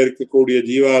பிரமித்தனாக இருக்கக்கூடிய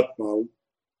ஜீவாத்மாவும்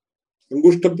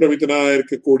அங்குஷ்ட பிரமித்தனாக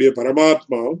இருக்கக்கூடிய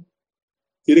பரமாத்மாவும்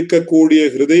இருக்கக்கூடிய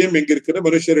ஹிருதயம் எங்க இருக்குன்னா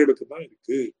மனுஷர்களுக்கு தான்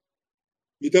இருக்கு.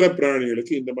 இதர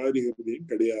பிராணிகளுக்கு இந்த மாதிரி ஹிருதயம்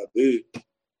கிடையாது.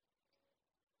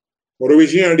 ஒரு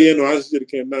விஷயம் அடியேன்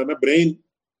வாசிச்சிருக்கேன் என்னன்னா, பிரெயின்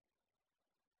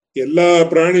எல்லா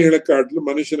பிராணிகளை காட்டிலும்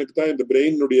மனுஷனுக்கு தான் இந்த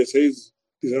பிரெயினுடைய சைஸ்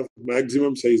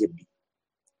மேக்சிமம் சைஸ். அப்படி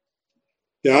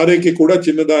யாரைக்கு கூட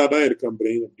சின்னதா தான் இருக்கான்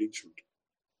பிரெயின் அப்படின்னு சொல்லிட்டு.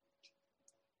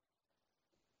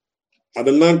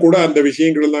 அதெல்லாம் கூட அந்த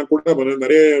விஷயங்கள் எல்லாம் கூட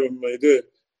நிறைய இது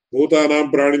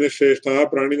பூதானாம் பிராணின சிரேஷ்டா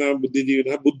பிராணினாம்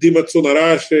புத்திஜீவினா புத்திமத்சு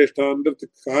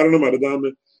நராசிரேஷ்டான்றதுக்கு காரணம் அதுதான்.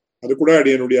 அது கூட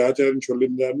அடியனுடைய ஆச்சாரியன்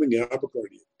சொல்லியிருந்தாருன்னு ஞாபகம்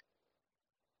அடிய.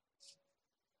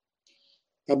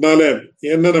 அதனால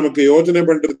என்ன நமக்கு யோசனை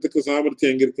பண்றதுக்கு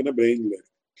சாமர்த்தியம் எங்க இருக்குன்னா பிரெயின்ல.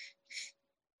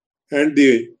 And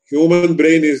the human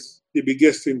brain is the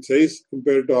biggest in size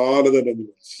compared to all other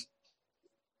animals.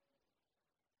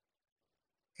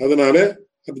 அதனால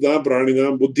அதுதான்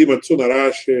பிராணிதான் புத்திமத்சு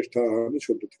நராசிரேஷ்டான்னு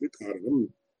சொல்றதுக்கு காரணம்.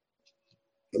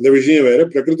 அந்த விஷயம் வேற.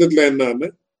 பிரகிருதத்துல என்னன்னா,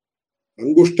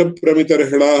 அங்குஷ்ட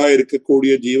பிரமிதர்களாக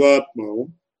இருக்கக்கூடிய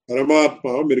ஜீவாத்மாவும்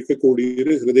பரமாத்மாவும் இருக்கக்கூடிய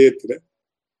ஹிருதயத்துல,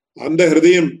 அந்த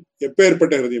ஹிருதயம்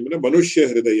எப்பேற்பட்ட ஹிருதயம்னா மனுஷ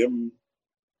ஹிருதயம்.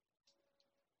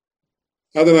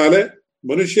 அதனால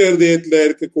மனுஷ ஹிருதயத்துல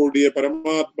இருக்கக்கூடிய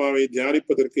பரமாத்மாவை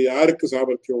தியானிப்பதற்கு யாருக்கு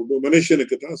சாமர்த்தியம் உண்டு?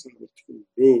 மனுஷனுக்கு தான் சாமர்த்தியம்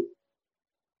உண்டு,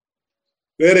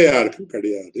 வேற யாருக்கும்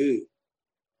கிடையாது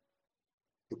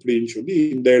அப்படின்னு சொல்லி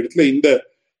இந்த இடத்துல இந்த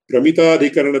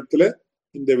பிரமிதாதிகரணத்துல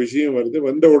இந்த விஷயம் வருது.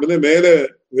 வந்த உடனே மேல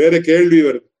வேற கேள்வி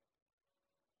வருது.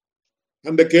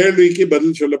 அந்த கேள்விக்கு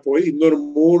பதில் சொல்ல போய் இன்னொரு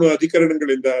 3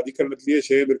 அதிகரணங்கள் இந்த அதிகரணத்திலேயே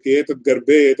சேர்ந்திருக்கு. ஏதத்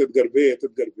கர்ப்பே ஏதத் கர்ப்பே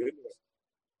ஏதத் கர்ப்பே.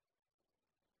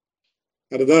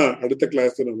 அதுதான் அடுத்த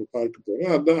கிளாஸ்ல நம்ம பார்க்க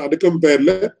போறோம். அதுதான் அதுக்கும்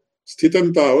பேர்ல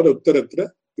ஸ்திதம் தாவது உத்தரத்திர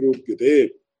நிரூபியதே.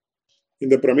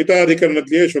 இந்த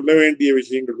பிரமிதாதிகரணத்திலேயே சொல்ல வேண்டிய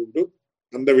விஷயங்கள் உண்டு.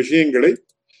 அந்த விஷயங்களை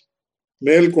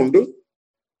மேற்கொண்டு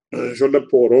சொல்ல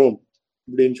போறோம்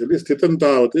அப்படின்னு சொல்லி ஸ்திதம்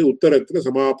தாவது உத்தரத்திர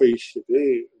சமாபயிஷ்யதே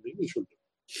அப்படின்னு சொல்றோம்.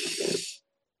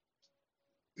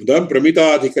 அதான்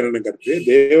பிரமிதாதிகரணங்கிறது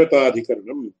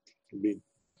தேவதாதிகரணம் அப்படின்னு.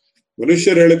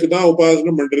 மனுஷர்களுக்கு தான்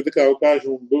உபாசனம் பண்றதுக்கு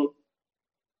அவகாசம் உண்டு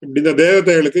அப்படின்னா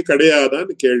தேவதைகளுக்கு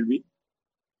கிடையாதான்னு கேள்வி.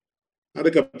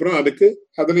 அதுக்கப்புறம்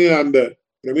அதுலயும் அந்த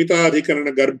பிரமிதாதிகரண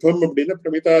கர்ப்பம் அப்படின்னா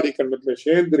பிரமிதாதிகரணத்துல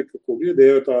சேர்ந்து இருக்கக்கூடிய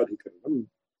தேவதாதிகரணம்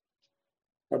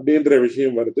அப்படின்ற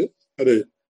விஷயம் வருது. அது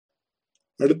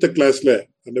அடுத்த கிளாஸ்ல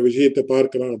அந்த விஷயத்தை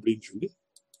பார்க்கலாம் அப்படின்னு சொல்லி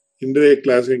இன்றைய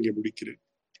கிளாஸ் இங்க முடிக்கிறேன்.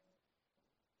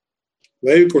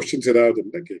 லைவ் கொஸ்டின்ஸ் ஏதாவது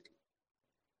இருந்தா கேட்கலாம்.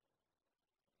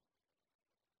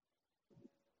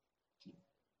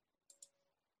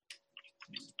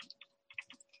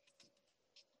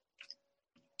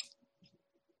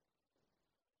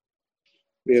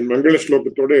 என் மங்கள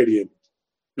ஸ்லோகத்தோட அடியேன்.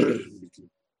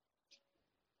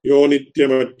 யோ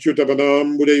நித்யம் அச்சுத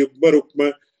பதாம்புஜ யுக்ம ருக்ம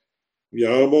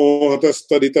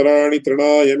व्यामोहतस्तदितराणि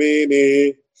तृणाय मेने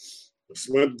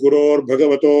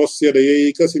अस्मद्गुरोर्भगवतोऽस्य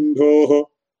दयैक सिन्धोः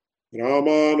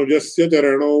रामानुजस्य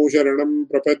चरणौ शरणं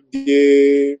प्रपद्ये।